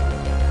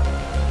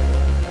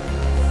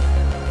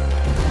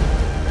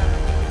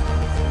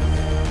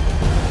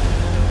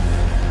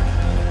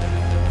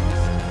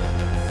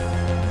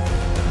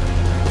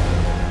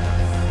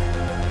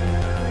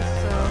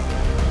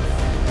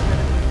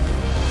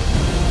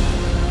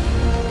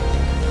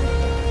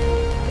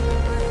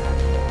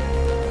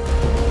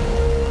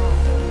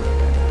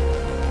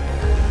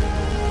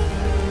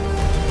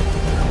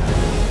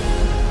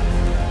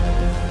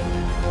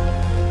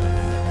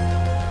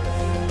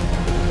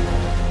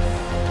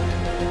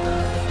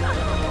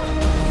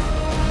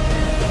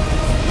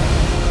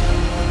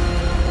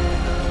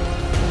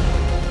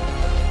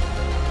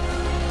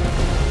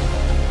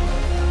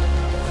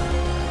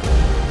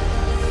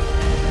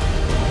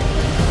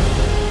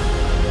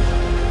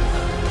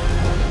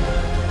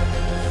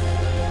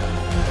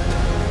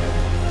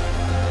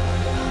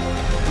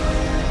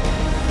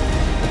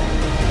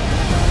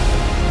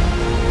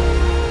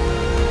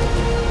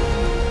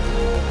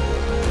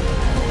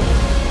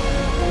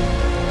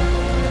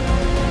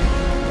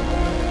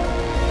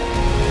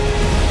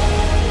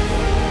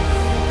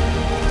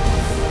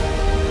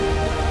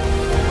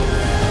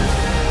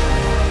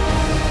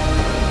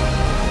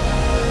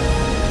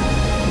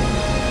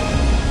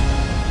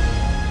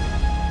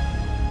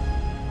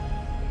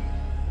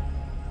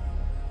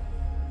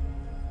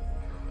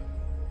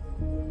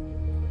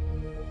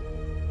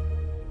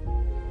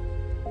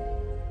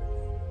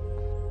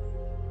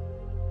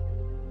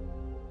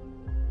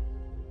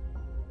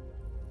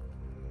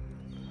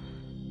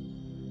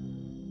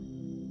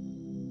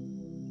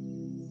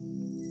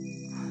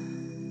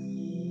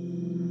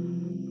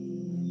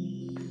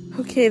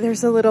 Okay,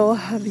 there's a little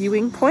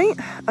viewing point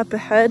up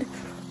ahead.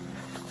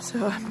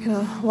 So I'm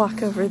gonna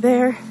walk over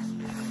there,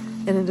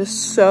 and it is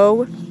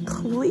so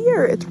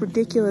clear. It's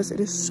ridiculous. It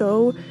is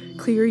so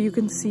clear. You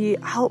can see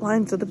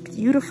outlines of the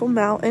beautiful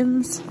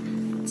mountains.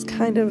 It's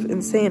kind of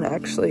insane,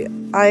 actually.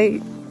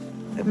 I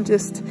am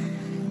just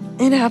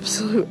in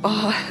absolute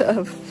awe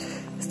of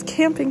this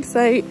camping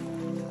site.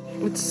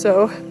 It's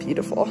so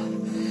beautiful.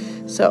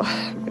 So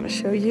I'm gonna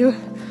show you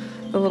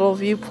a little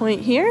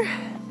viewpoint here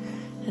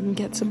and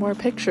get some more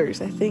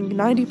pictures. I think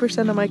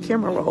 90% of my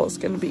camera roll is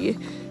gonna be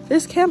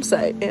this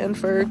campsite, and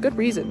for good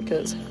reason,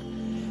 because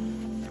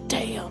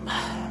damn.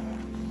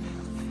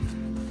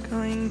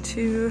 Going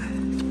to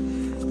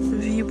the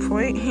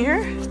viewpoint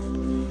here.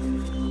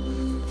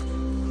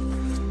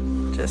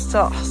 Just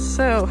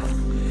so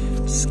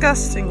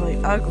disgustingly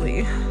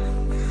ugly.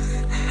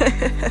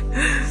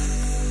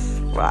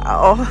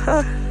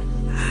 Wow.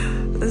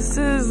 This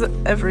is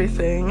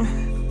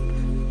everything.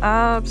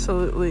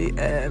 Absolutely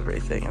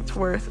everything. It's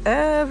worth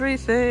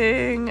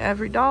everything.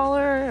 Every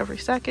dollar, every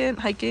second.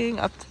 Hiking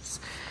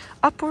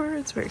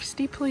upwards very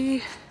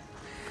steeply.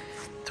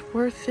 It's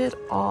worth it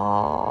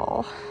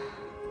all.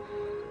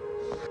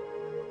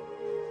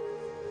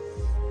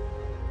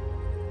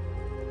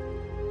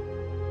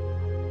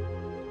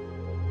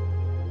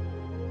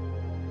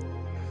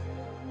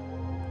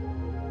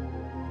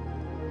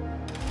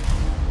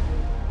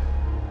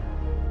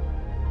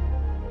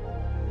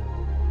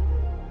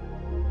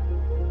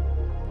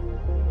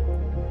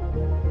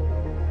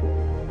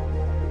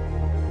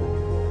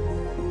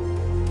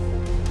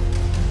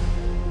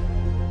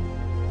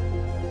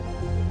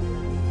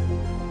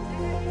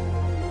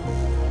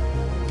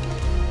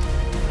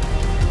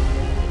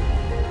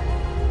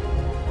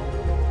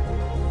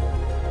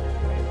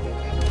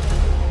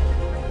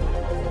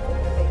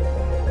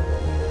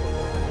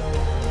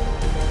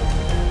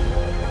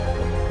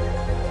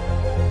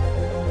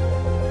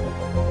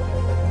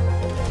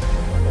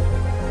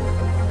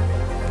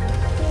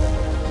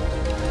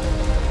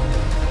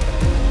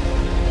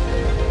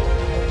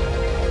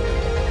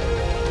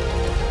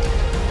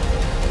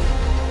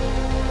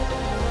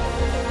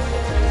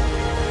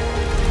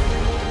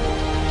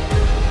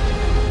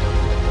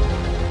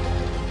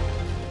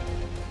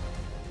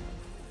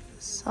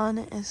 Sun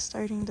is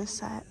starting to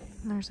set,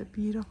 and there's a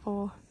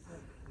beautiful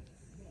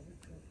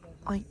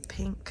light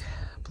pink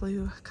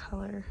blue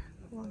color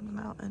along the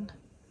mountain.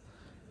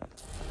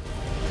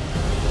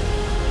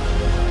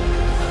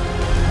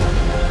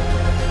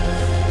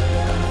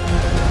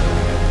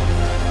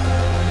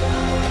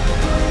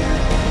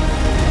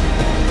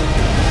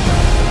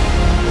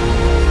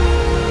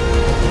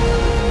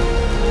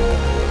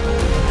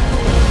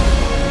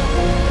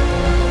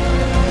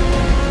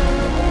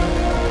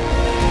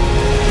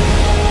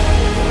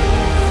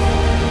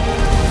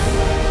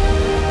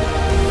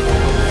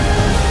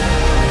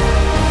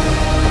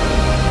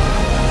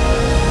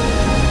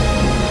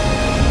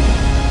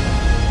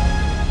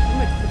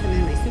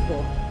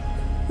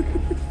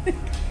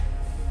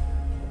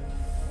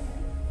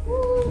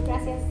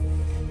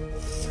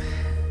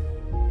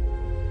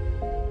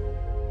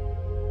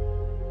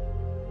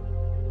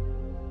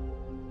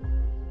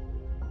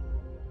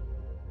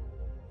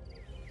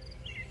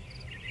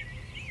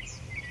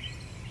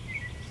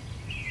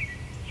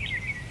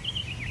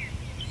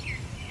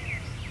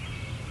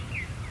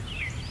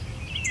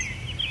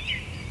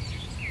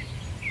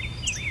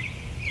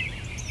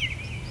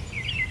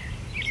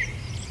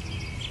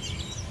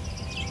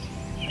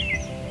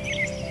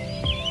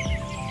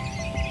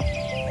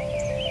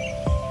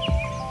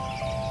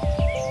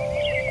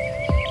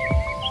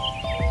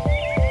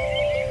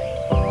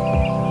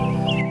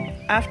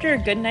 After a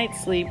good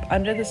night's sleep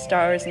under the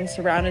stars and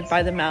surrounded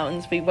by the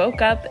mountains, we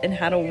woke up and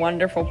had a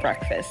wonderful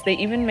breakfast. They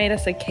even made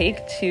us a cake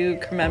to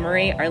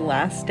commemorate our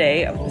last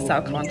day of the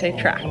Salkantay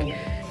Trek.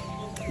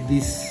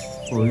 This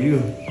for you.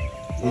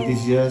 It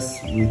is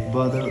just with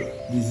butter.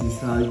 This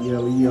is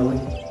yellow.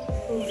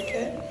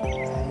 Okay.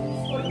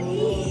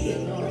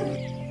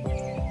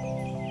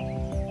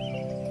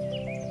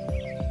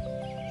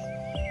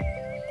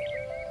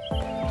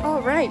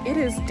 All right, it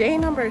is day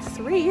number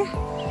 3.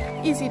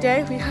 Easy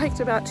day. We hiked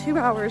about 2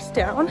 hours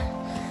down,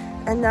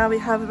 and now we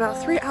have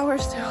about 3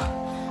 hours to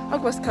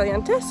Aguas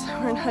Calientes.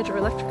 We're in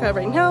hydroelectrica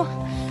right now.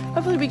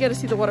 Hopefully we get to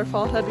see the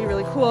waterfall. That'd be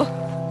really cool.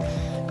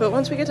 But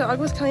once we get to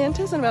Aguas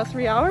Calientes in about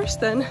 3 hours,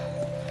 then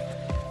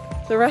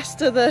the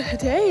rest of the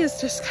day is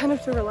just kind of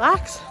to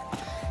relax,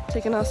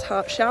 take a nice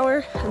hot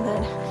shower, and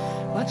then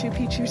Machu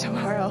Picchu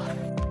tomorrow.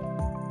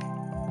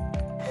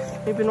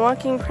 We've been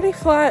walking pretty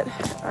flat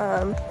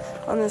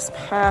on this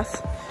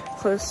path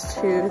close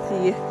to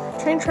the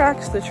train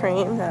tracks, the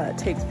train that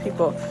takes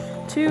people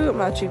to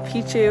Machu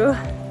Picchu,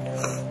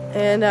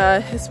 and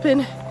it's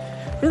been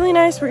really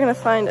nice. We're gonna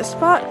find a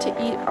spot to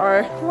eat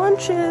our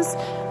lunches,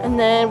 and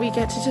then we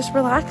get to just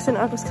relax in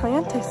Aguas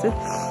Calientes. So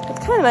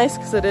it's kind of nice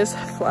because it is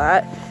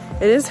flat.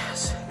 It is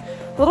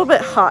a little bit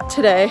hot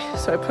today,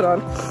 so I put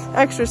on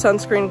extra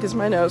sunscreen because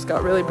my nose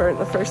got really burnt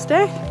the first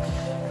day.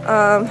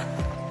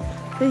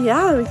 But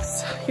yeah, we're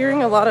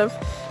hearing a lot of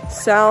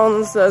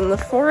sounds in the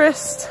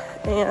forest,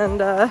 and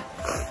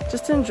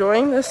just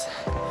enjoying this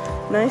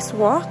nice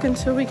walk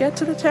until we get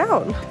to the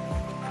town.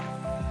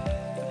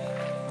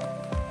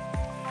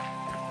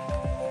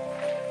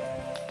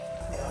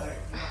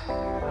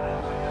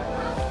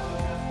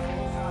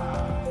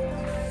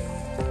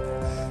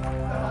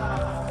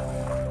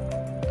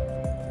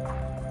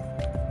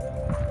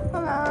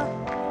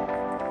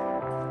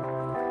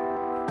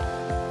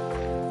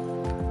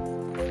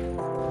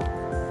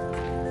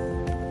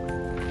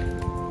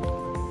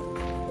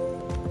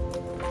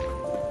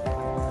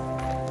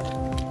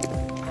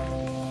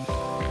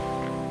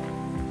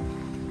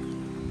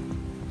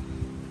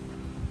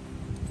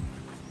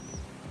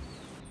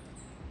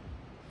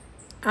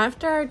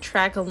 After our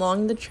trek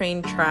along the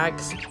train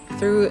tracks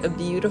through a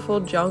beautiful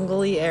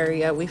jungly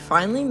area, we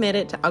finally made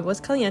it to Aguas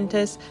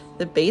Calientes,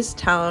 the base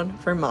town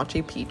for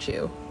Machu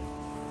Picchu.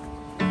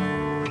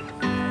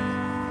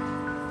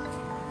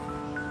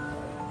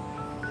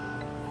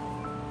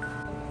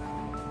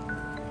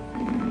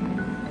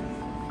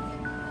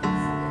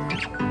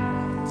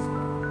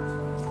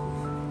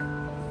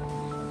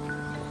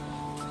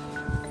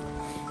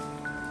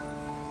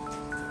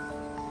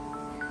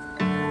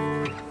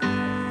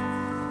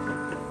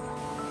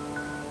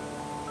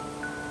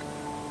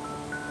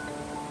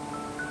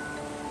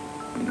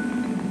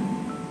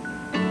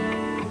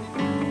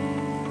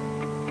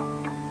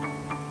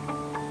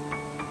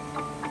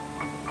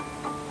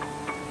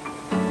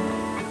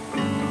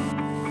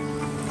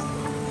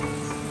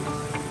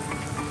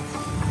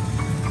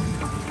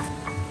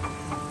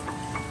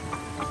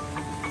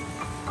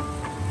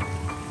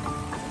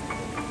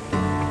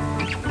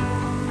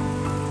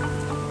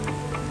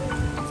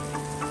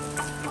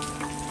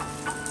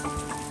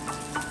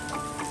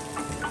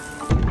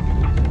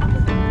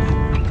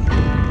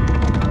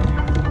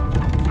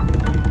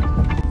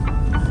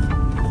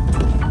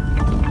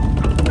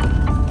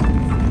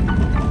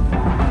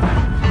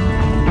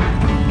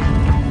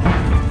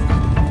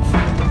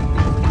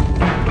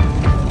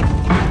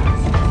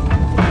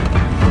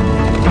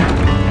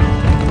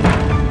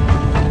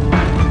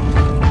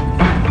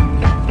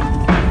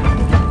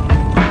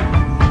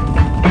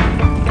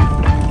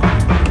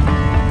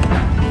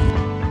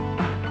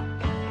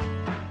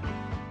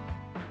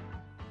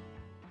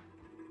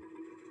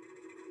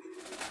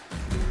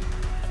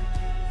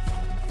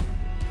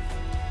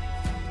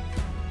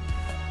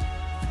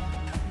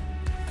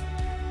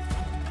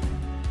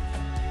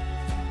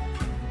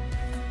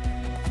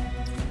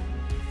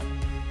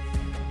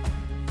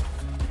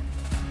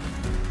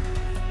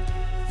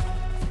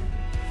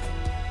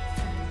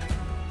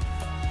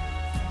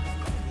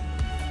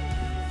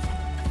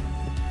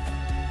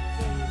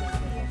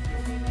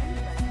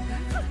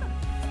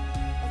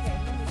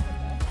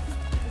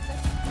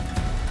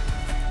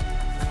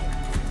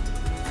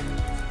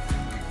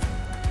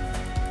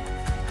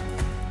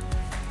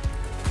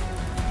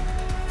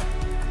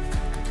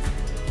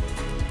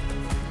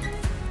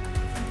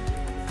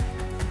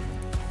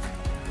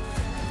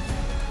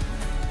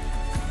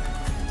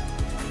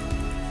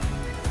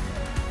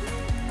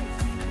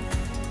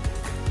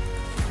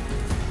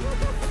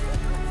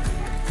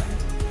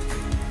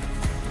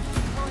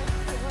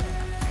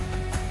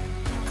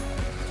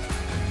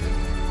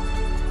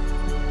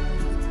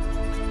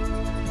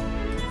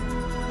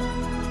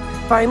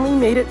 finally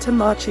made it to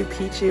Machu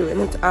Picchu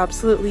and it's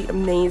absolutely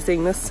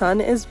amazing. The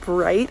sun is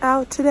bright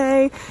out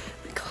today.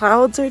 The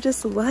clouds are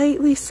just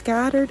lightly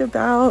scattered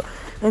about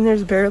and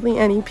there's barely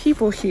any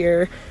people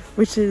here,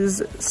 which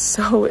is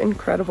so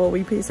incredible.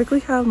 We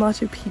basically have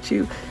Machu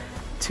Picchu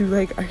to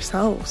like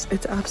ourselves.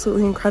 It's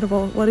absolutely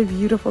incredible. What a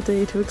beautiful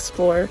day to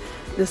explore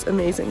this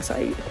amazing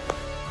site.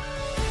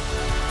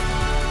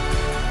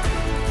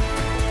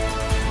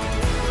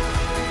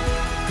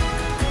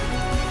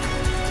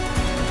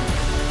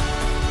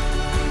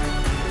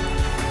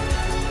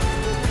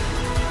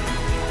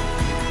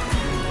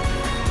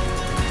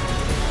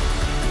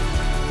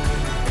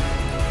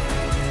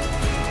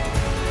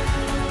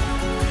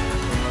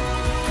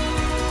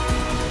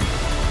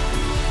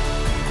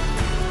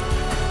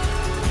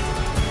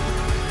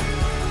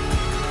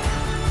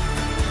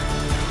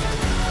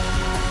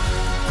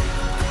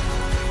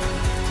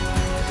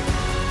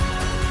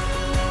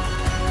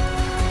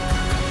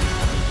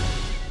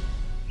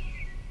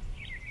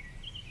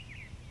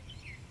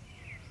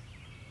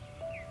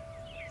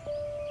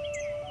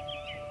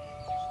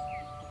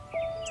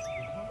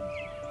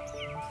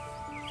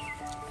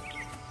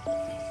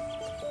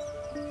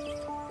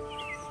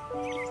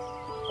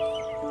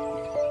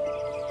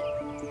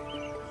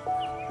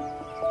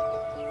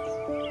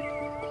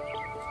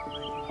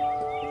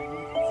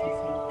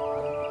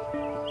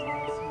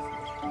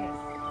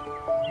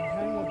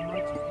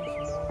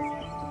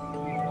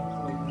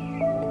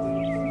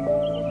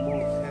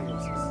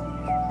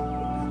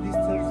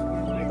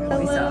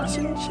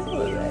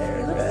 Chinchilla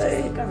there,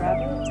 right? Like a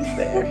rabbit.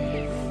 There.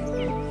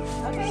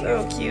 Okay. So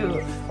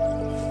cute.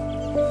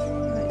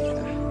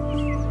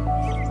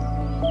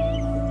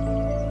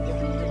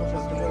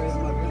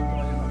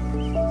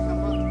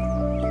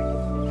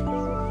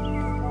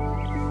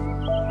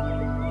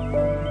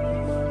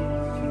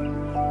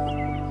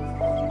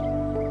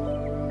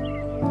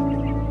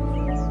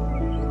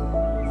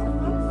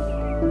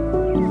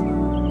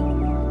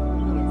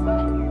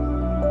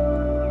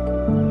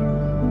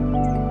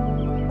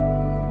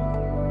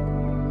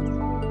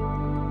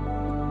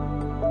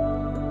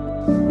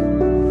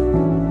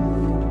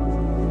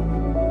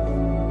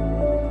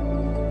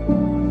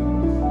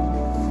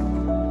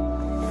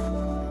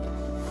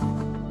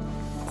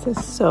 This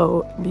is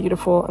so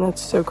beautiful and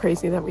it's so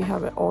crazy that we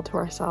have it all to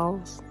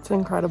ourselves. It's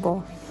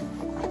incredible.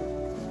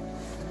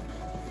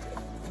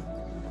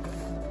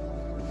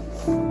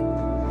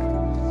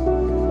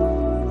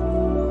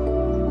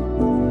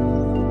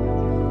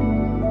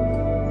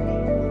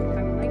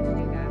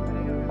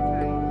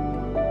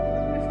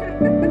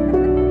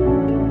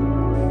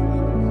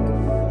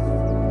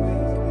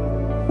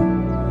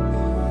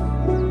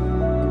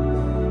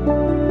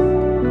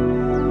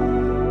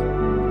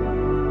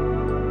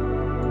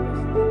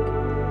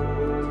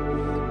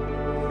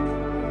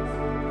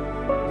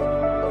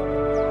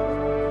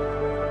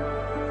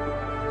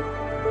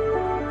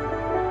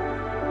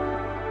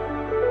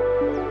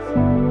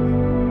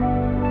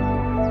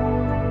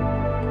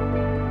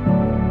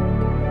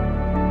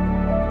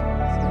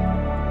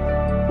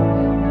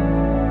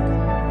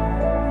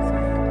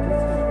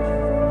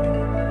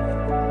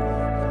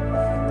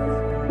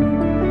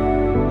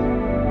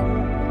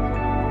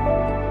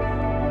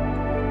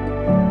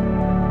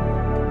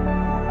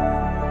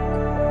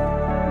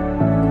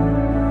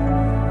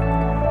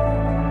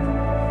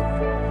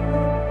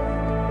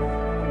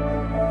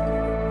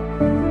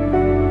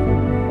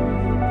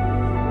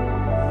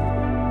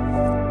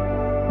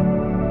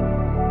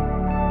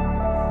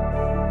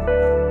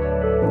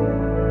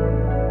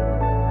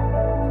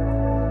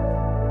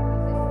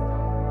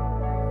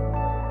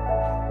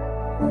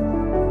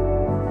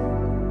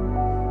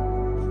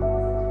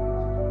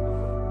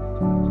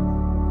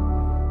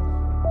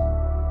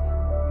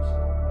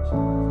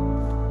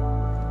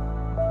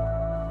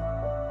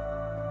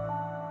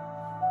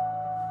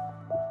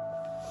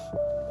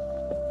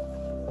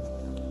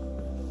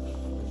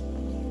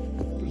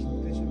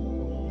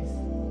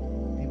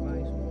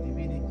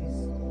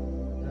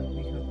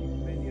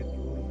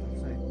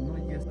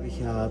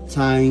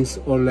 Times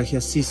or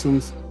like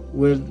seasons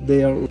where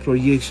they are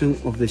projection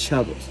of the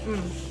shadows.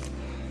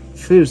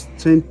 First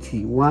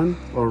 21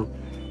 or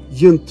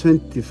June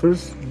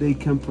 21st, they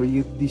can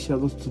project these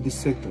shadows to this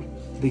sector.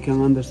 They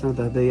can understand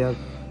that they are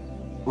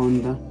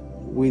on the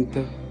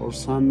winter or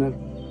summer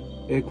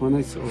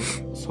equinox or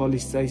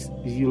solstice,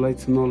 if you like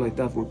to know like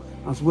that one.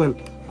 As well,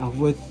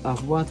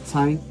 at what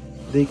time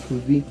they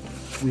could be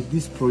with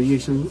this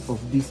projection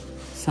of this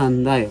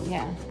sundial.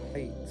 Yeah.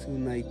 To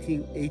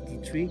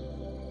 1983,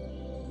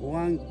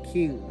 one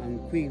king and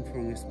queen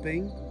from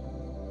Spain,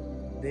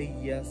 they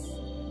just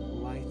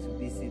like to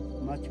visit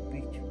Machu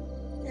Picchu.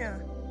 Yeah.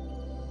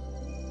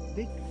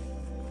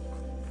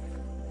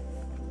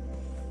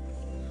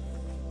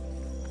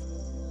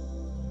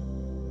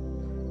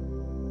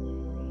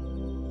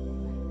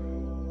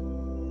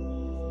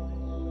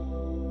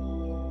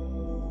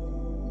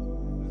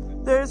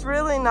 There's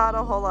really not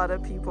a whole lot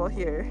of people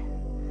here.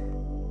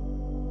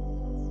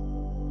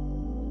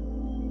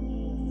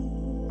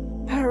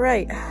 All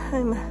right,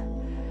 I'm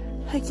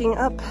hiking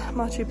up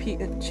Machu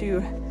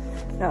Picchu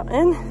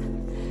mountain.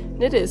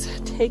 And it is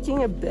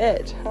taking a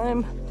bit.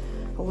 I'm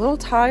a little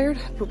tired,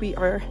 but we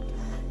are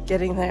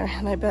getting there,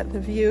 and I bet the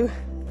view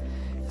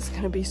is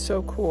gonna be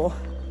so cool.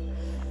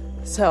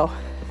 So,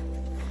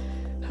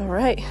 all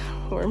right,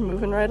 we're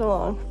moving right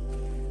along.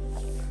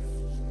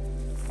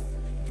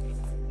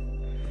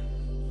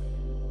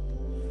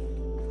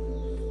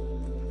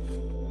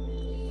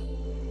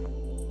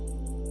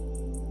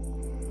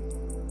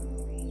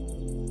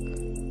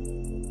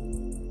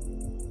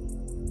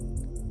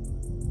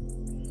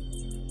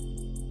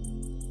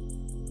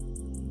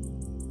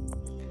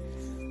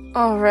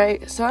 All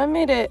right, so I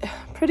made it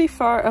pretty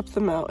far up the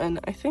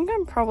mountain. I think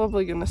I'm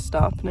probably gonna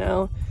stop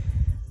now.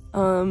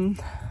 I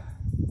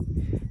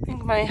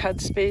think my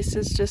headspace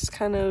is just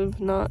kind of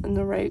not in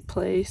the right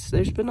place.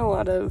 There's been a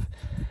lot of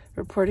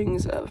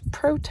reportings of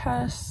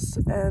protests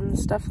and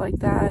stuff like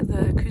that.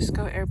 The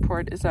Cusco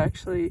airport is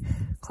actually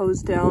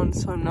closed down,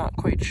 so I'm not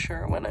quite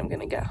sure when I'm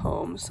gonna get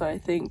home. So I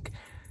think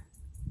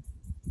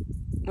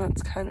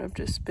that's kind of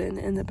just been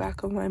in the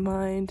back of my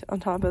mind.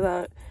 On top of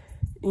that,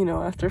 you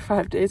know, after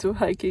 5 days of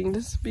hiking,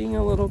 just being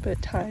a little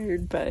bit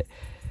tired, but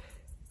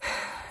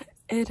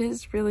it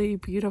is really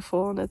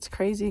beautiful, and it's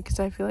crazy because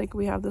I feel like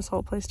we have this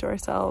whole place to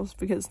ourselves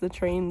because the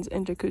trains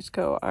into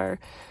Cusco are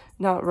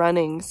not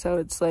running. So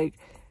it's like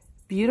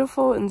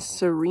beautiful and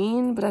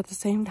serene, but at the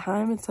same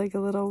time, it's like a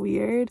little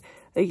weird.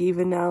 Like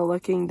even now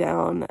looking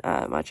down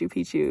at Machu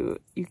Picchu,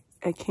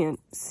 I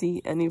can't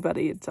see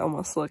anybody. It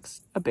almost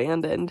looks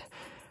abandoned,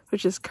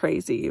 which is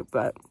crazy,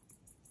 but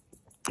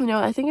you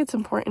know, I think it's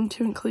important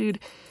to include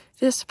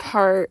this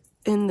part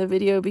in the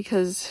video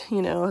because,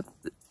 you know,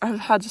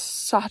 I've had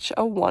such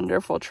a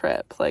wonderful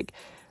trip. Like,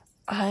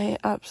 I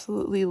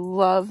absolutely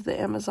love the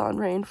Amazon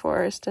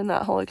rainforest and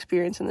that whole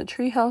experience in the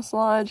treehouse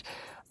lodge.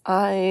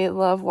 I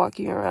love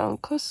walking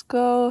around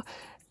Cusco,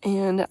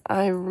 and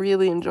I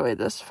really enjoyed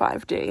this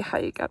 5-day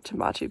hike up to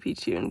Machu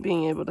Picchu, and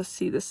being able to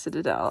see the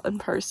citadel in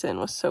person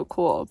was so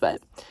cool.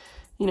 But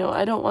you know,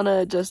 I don't want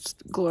to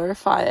just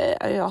glorify it.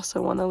 I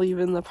also want to leave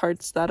in the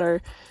parts that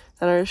are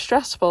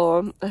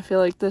stressful. I feel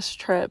like this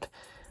trip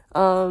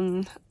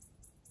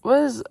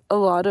was a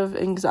lot of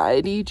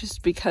anxiety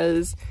just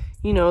because,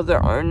 you know,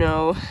 there are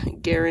no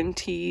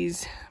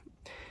guarantees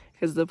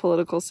because the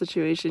political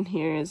situation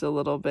here is a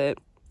little bit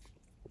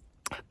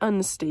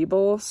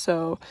unstable.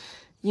 So,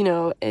 you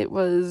know, it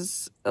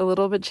was a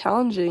little bit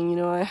challenging. You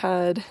know, I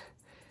had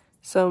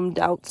some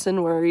doubts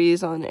and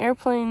worries on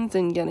airplanes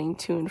and getting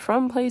to and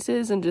from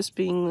places, and just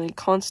being like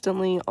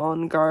constantly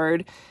on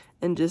guard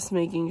and just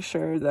making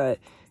sure that,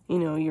 you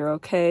know, you're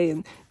okay.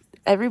 And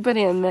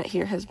everybody I met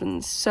here has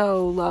been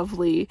so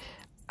lovely,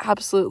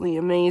 absolutely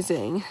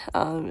amazing.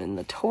 And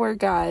the tour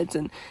guides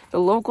and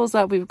the locals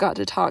that we've got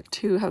to talk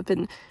to have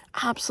been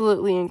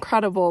absolutely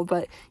incredible.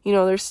 But, you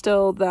know, there's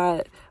still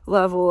that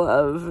level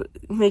of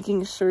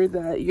making sure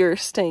that you're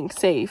staying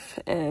safe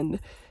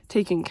and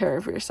taking care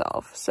of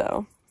yourself.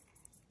 So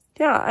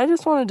yeah, I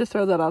just wanted to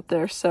throw that out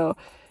there. So,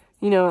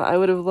 you know, I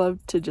would have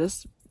loved to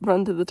just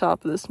run to the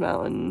top of this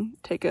mountain,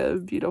 take a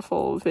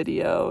beautiful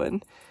video,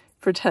 and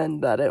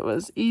pretend that it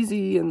was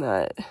easy and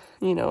that,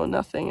 you know,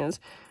 nothing is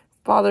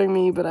bothering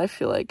me. But I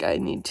feel like I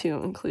need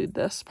to include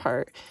this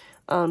part.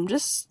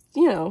 Just,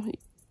 you know,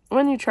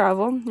 when you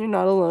travel, you're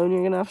not alone.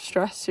 You're going to have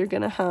stress. You're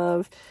going to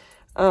have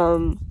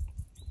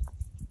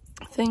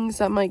things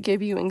that might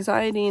give you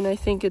anxiety. And I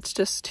think it's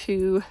just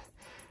to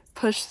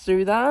push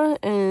through that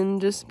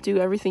and just do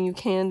everything you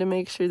can to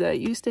make sure that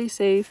you stay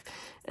safe,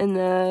 and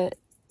that,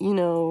 you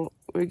know,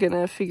 we're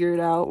gonna figure it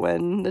out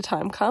when the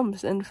time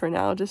comes. And for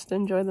now, just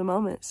enjoy the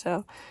moment.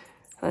 So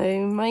I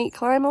might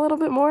climb a little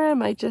bit more. I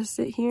might just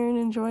sit here and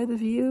enjoy the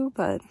view.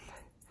 But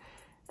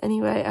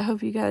anyway, I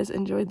hope you guys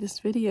enjoyed this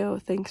video.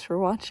 Thanks for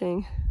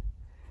watching.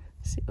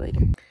 See you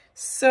later.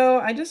 So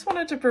I just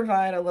wanted to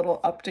provide a little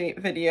update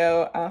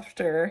video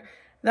after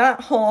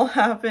that whole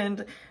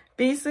happened.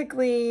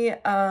 Basically,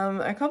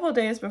 a couple of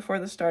days before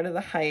the start of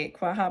the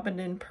hike, what happened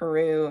in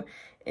Peru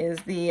is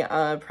the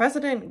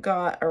president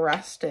got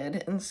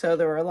arrested, and so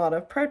there were a lot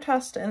of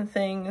protests and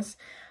things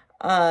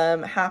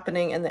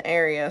happening in the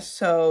area.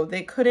 So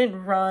they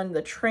couldn't run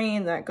the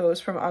train that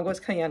goes from Aguas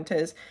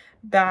Calientes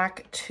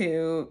back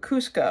to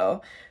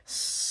Cusco.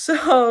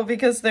 So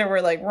because there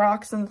were like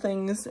rocks and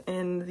things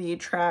in the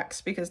tracks,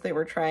 because they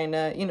were trying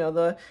to, you know,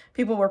 the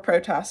people were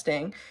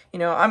protesting. You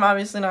know, I'm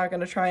obviously not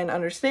going to try and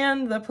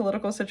understand the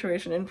political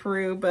situation in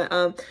Peru, but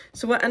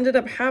so what ended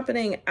up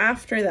happening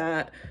after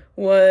that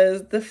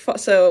was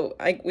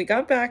we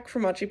got back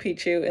from Machu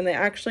Picchu, and they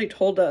actually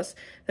told us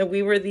that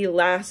we were the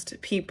last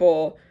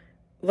people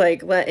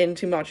like let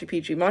into Machu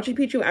Picchu. Machu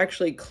Picchu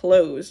actually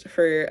closed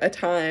for a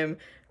time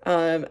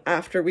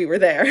after we were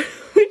there,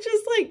 which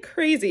is like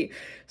crazy.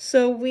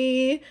 So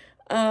we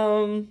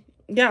so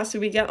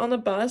we get on the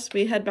bus,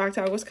 we head back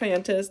to Aguas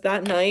Calientes.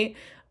 That night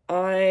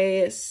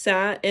I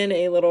sat in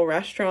a little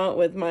restaurant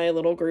with my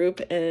little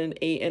group and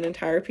ate an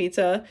entire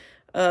pizza.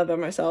 by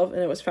myself,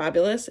 and it was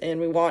fabulous. And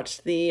we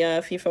watched the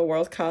FIFA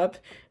World Cup.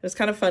 It was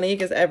kind of funny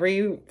because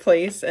every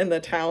place in the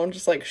town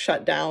just like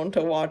shut down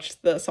to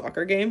watch the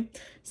soccer game.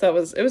 So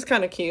it was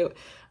kind of cute.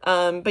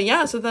 But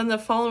yeah, so then the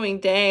following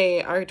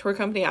day, our tour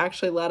company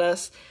actually let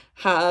us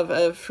have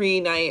a free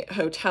night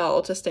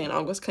hotel to stay in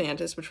Aguas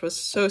Calientes, which was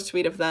so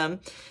sweet of them.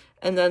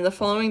 And then the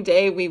following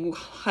day, we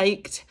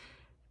hiked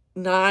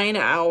 9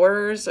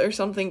 hours or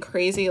something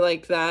crazy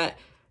like that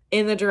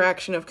in the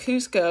direction of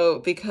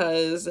Cusco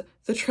because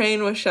the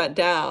train was shut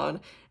down.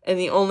 And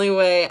the only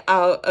way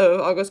out of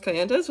Aguas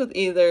Calientes with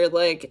either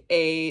like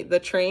the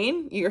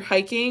train, you're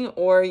hiking,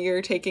 or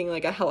you're taking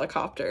like a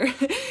helicopter.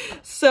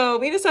 So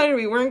we decided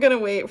we weren't going to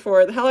wait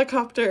for the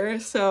helicopter.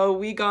 So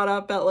we got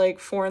up at like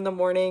 4 in the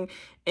morning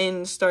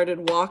and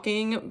started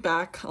walking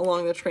back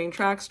along the train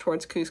tracks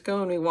towards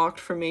Cusco. And we walked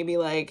for maybe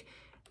like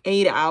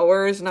 8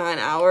 hours, 9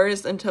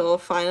 hours, until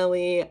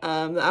finally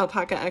the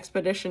Alpaca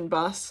Expedition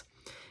bus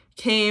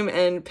came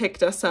and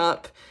picked us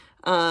up.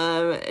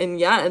 And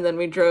then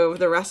we drove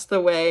the rest of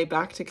the way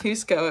back to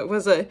Cusco. It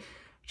was a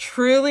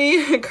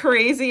truly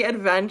crazy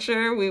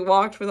adventure. We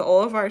walked with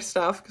all of our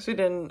stuff because we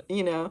didn't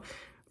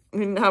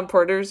have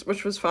porters,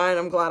 which was fine.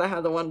 I'm glad I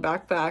had the one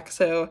backpack.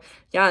 So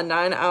yeah,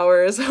 9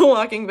 hours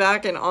walking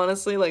back, and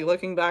honestly, like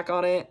looking back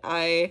on it,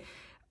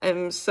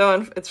 it's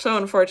so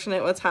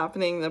unfortunate what's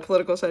happening, the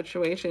political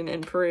situation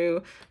in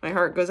Peru. My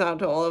heart goes out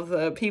to all of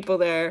the people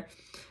there.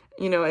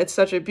 It's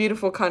such a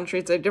beautiful country.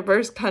 It's a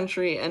diverse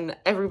country, and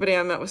everybody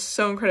I met was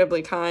so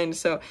incredibly kind.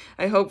 So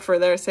I hope for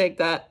their sake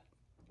that,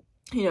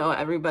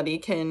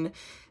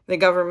 the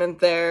government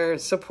there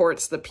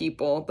supports the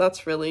people.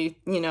 That's really,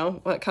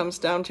 what comes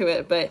down to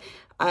it. But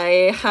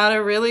I had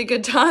a really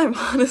good time,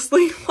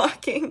 honestly,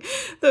 walking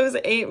those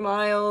 8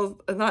 miles,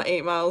 not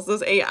 8 miles,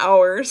 those 8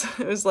 hours.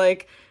 It was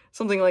like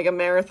something like a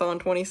marathon,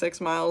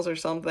 26 miles or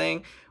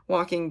something.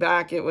 Walking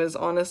back, it was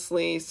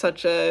honestly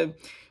such a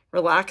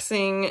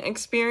relaxing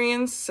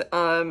experience,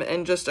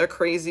 and just a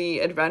crazy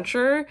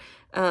adventure.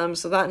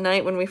 So that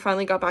night when we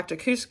finally got back to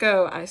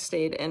Cusco, I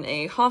stayed in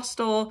a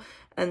hostel,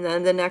 and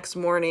then the next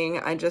morning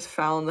I just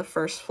found the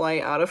first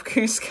flight out of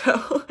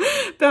Cusco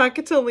back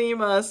to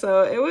Lima.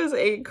 So it was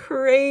a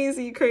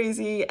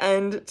crazy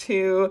end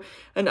to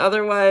an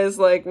otherwise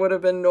like would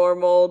have been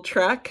normal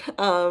trek,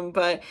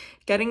 but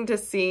getting to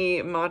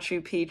see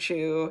Machu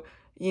Picchu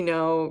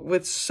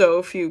with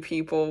so few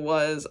people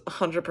was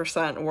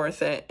 100%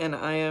 worth it. And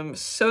I am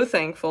so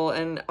thankful.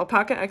 And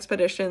Alpaca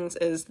Expeditions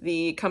is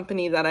the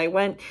company that I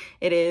went.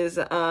 It is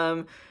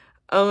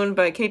owned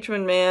by a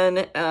Quechuan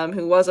man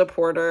who was a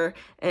porter.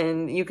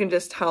 And you can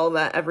just tell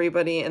that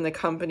everybody in the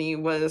company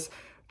was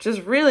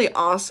just really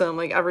awesome.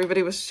 Like,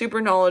 everybody was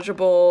super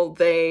knowledgeable.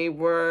 They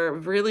were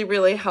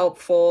really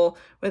helpful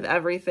with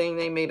everything.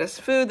 They made us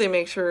food. They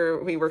made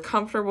sure we were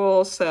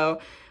comfortable. So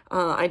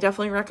I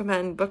definitely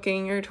recommend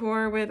booking your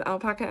tour with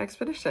Alpaca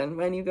Expedition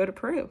when you go to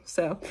Peru.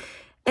 So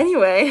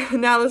anyway,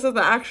 now this is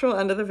the actual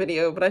end of the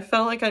video, but I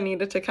felt like I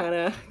needed to kind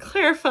of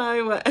clarify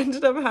what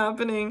ended up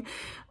happening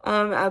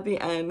at the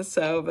end.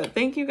 But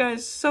thank you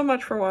guys so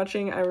much for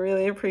watching. I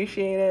really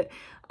appreciate it.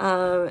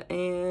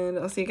 And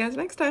I'll see you guys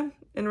next time.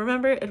 And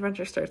remember,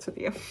 adventure starts with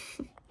you.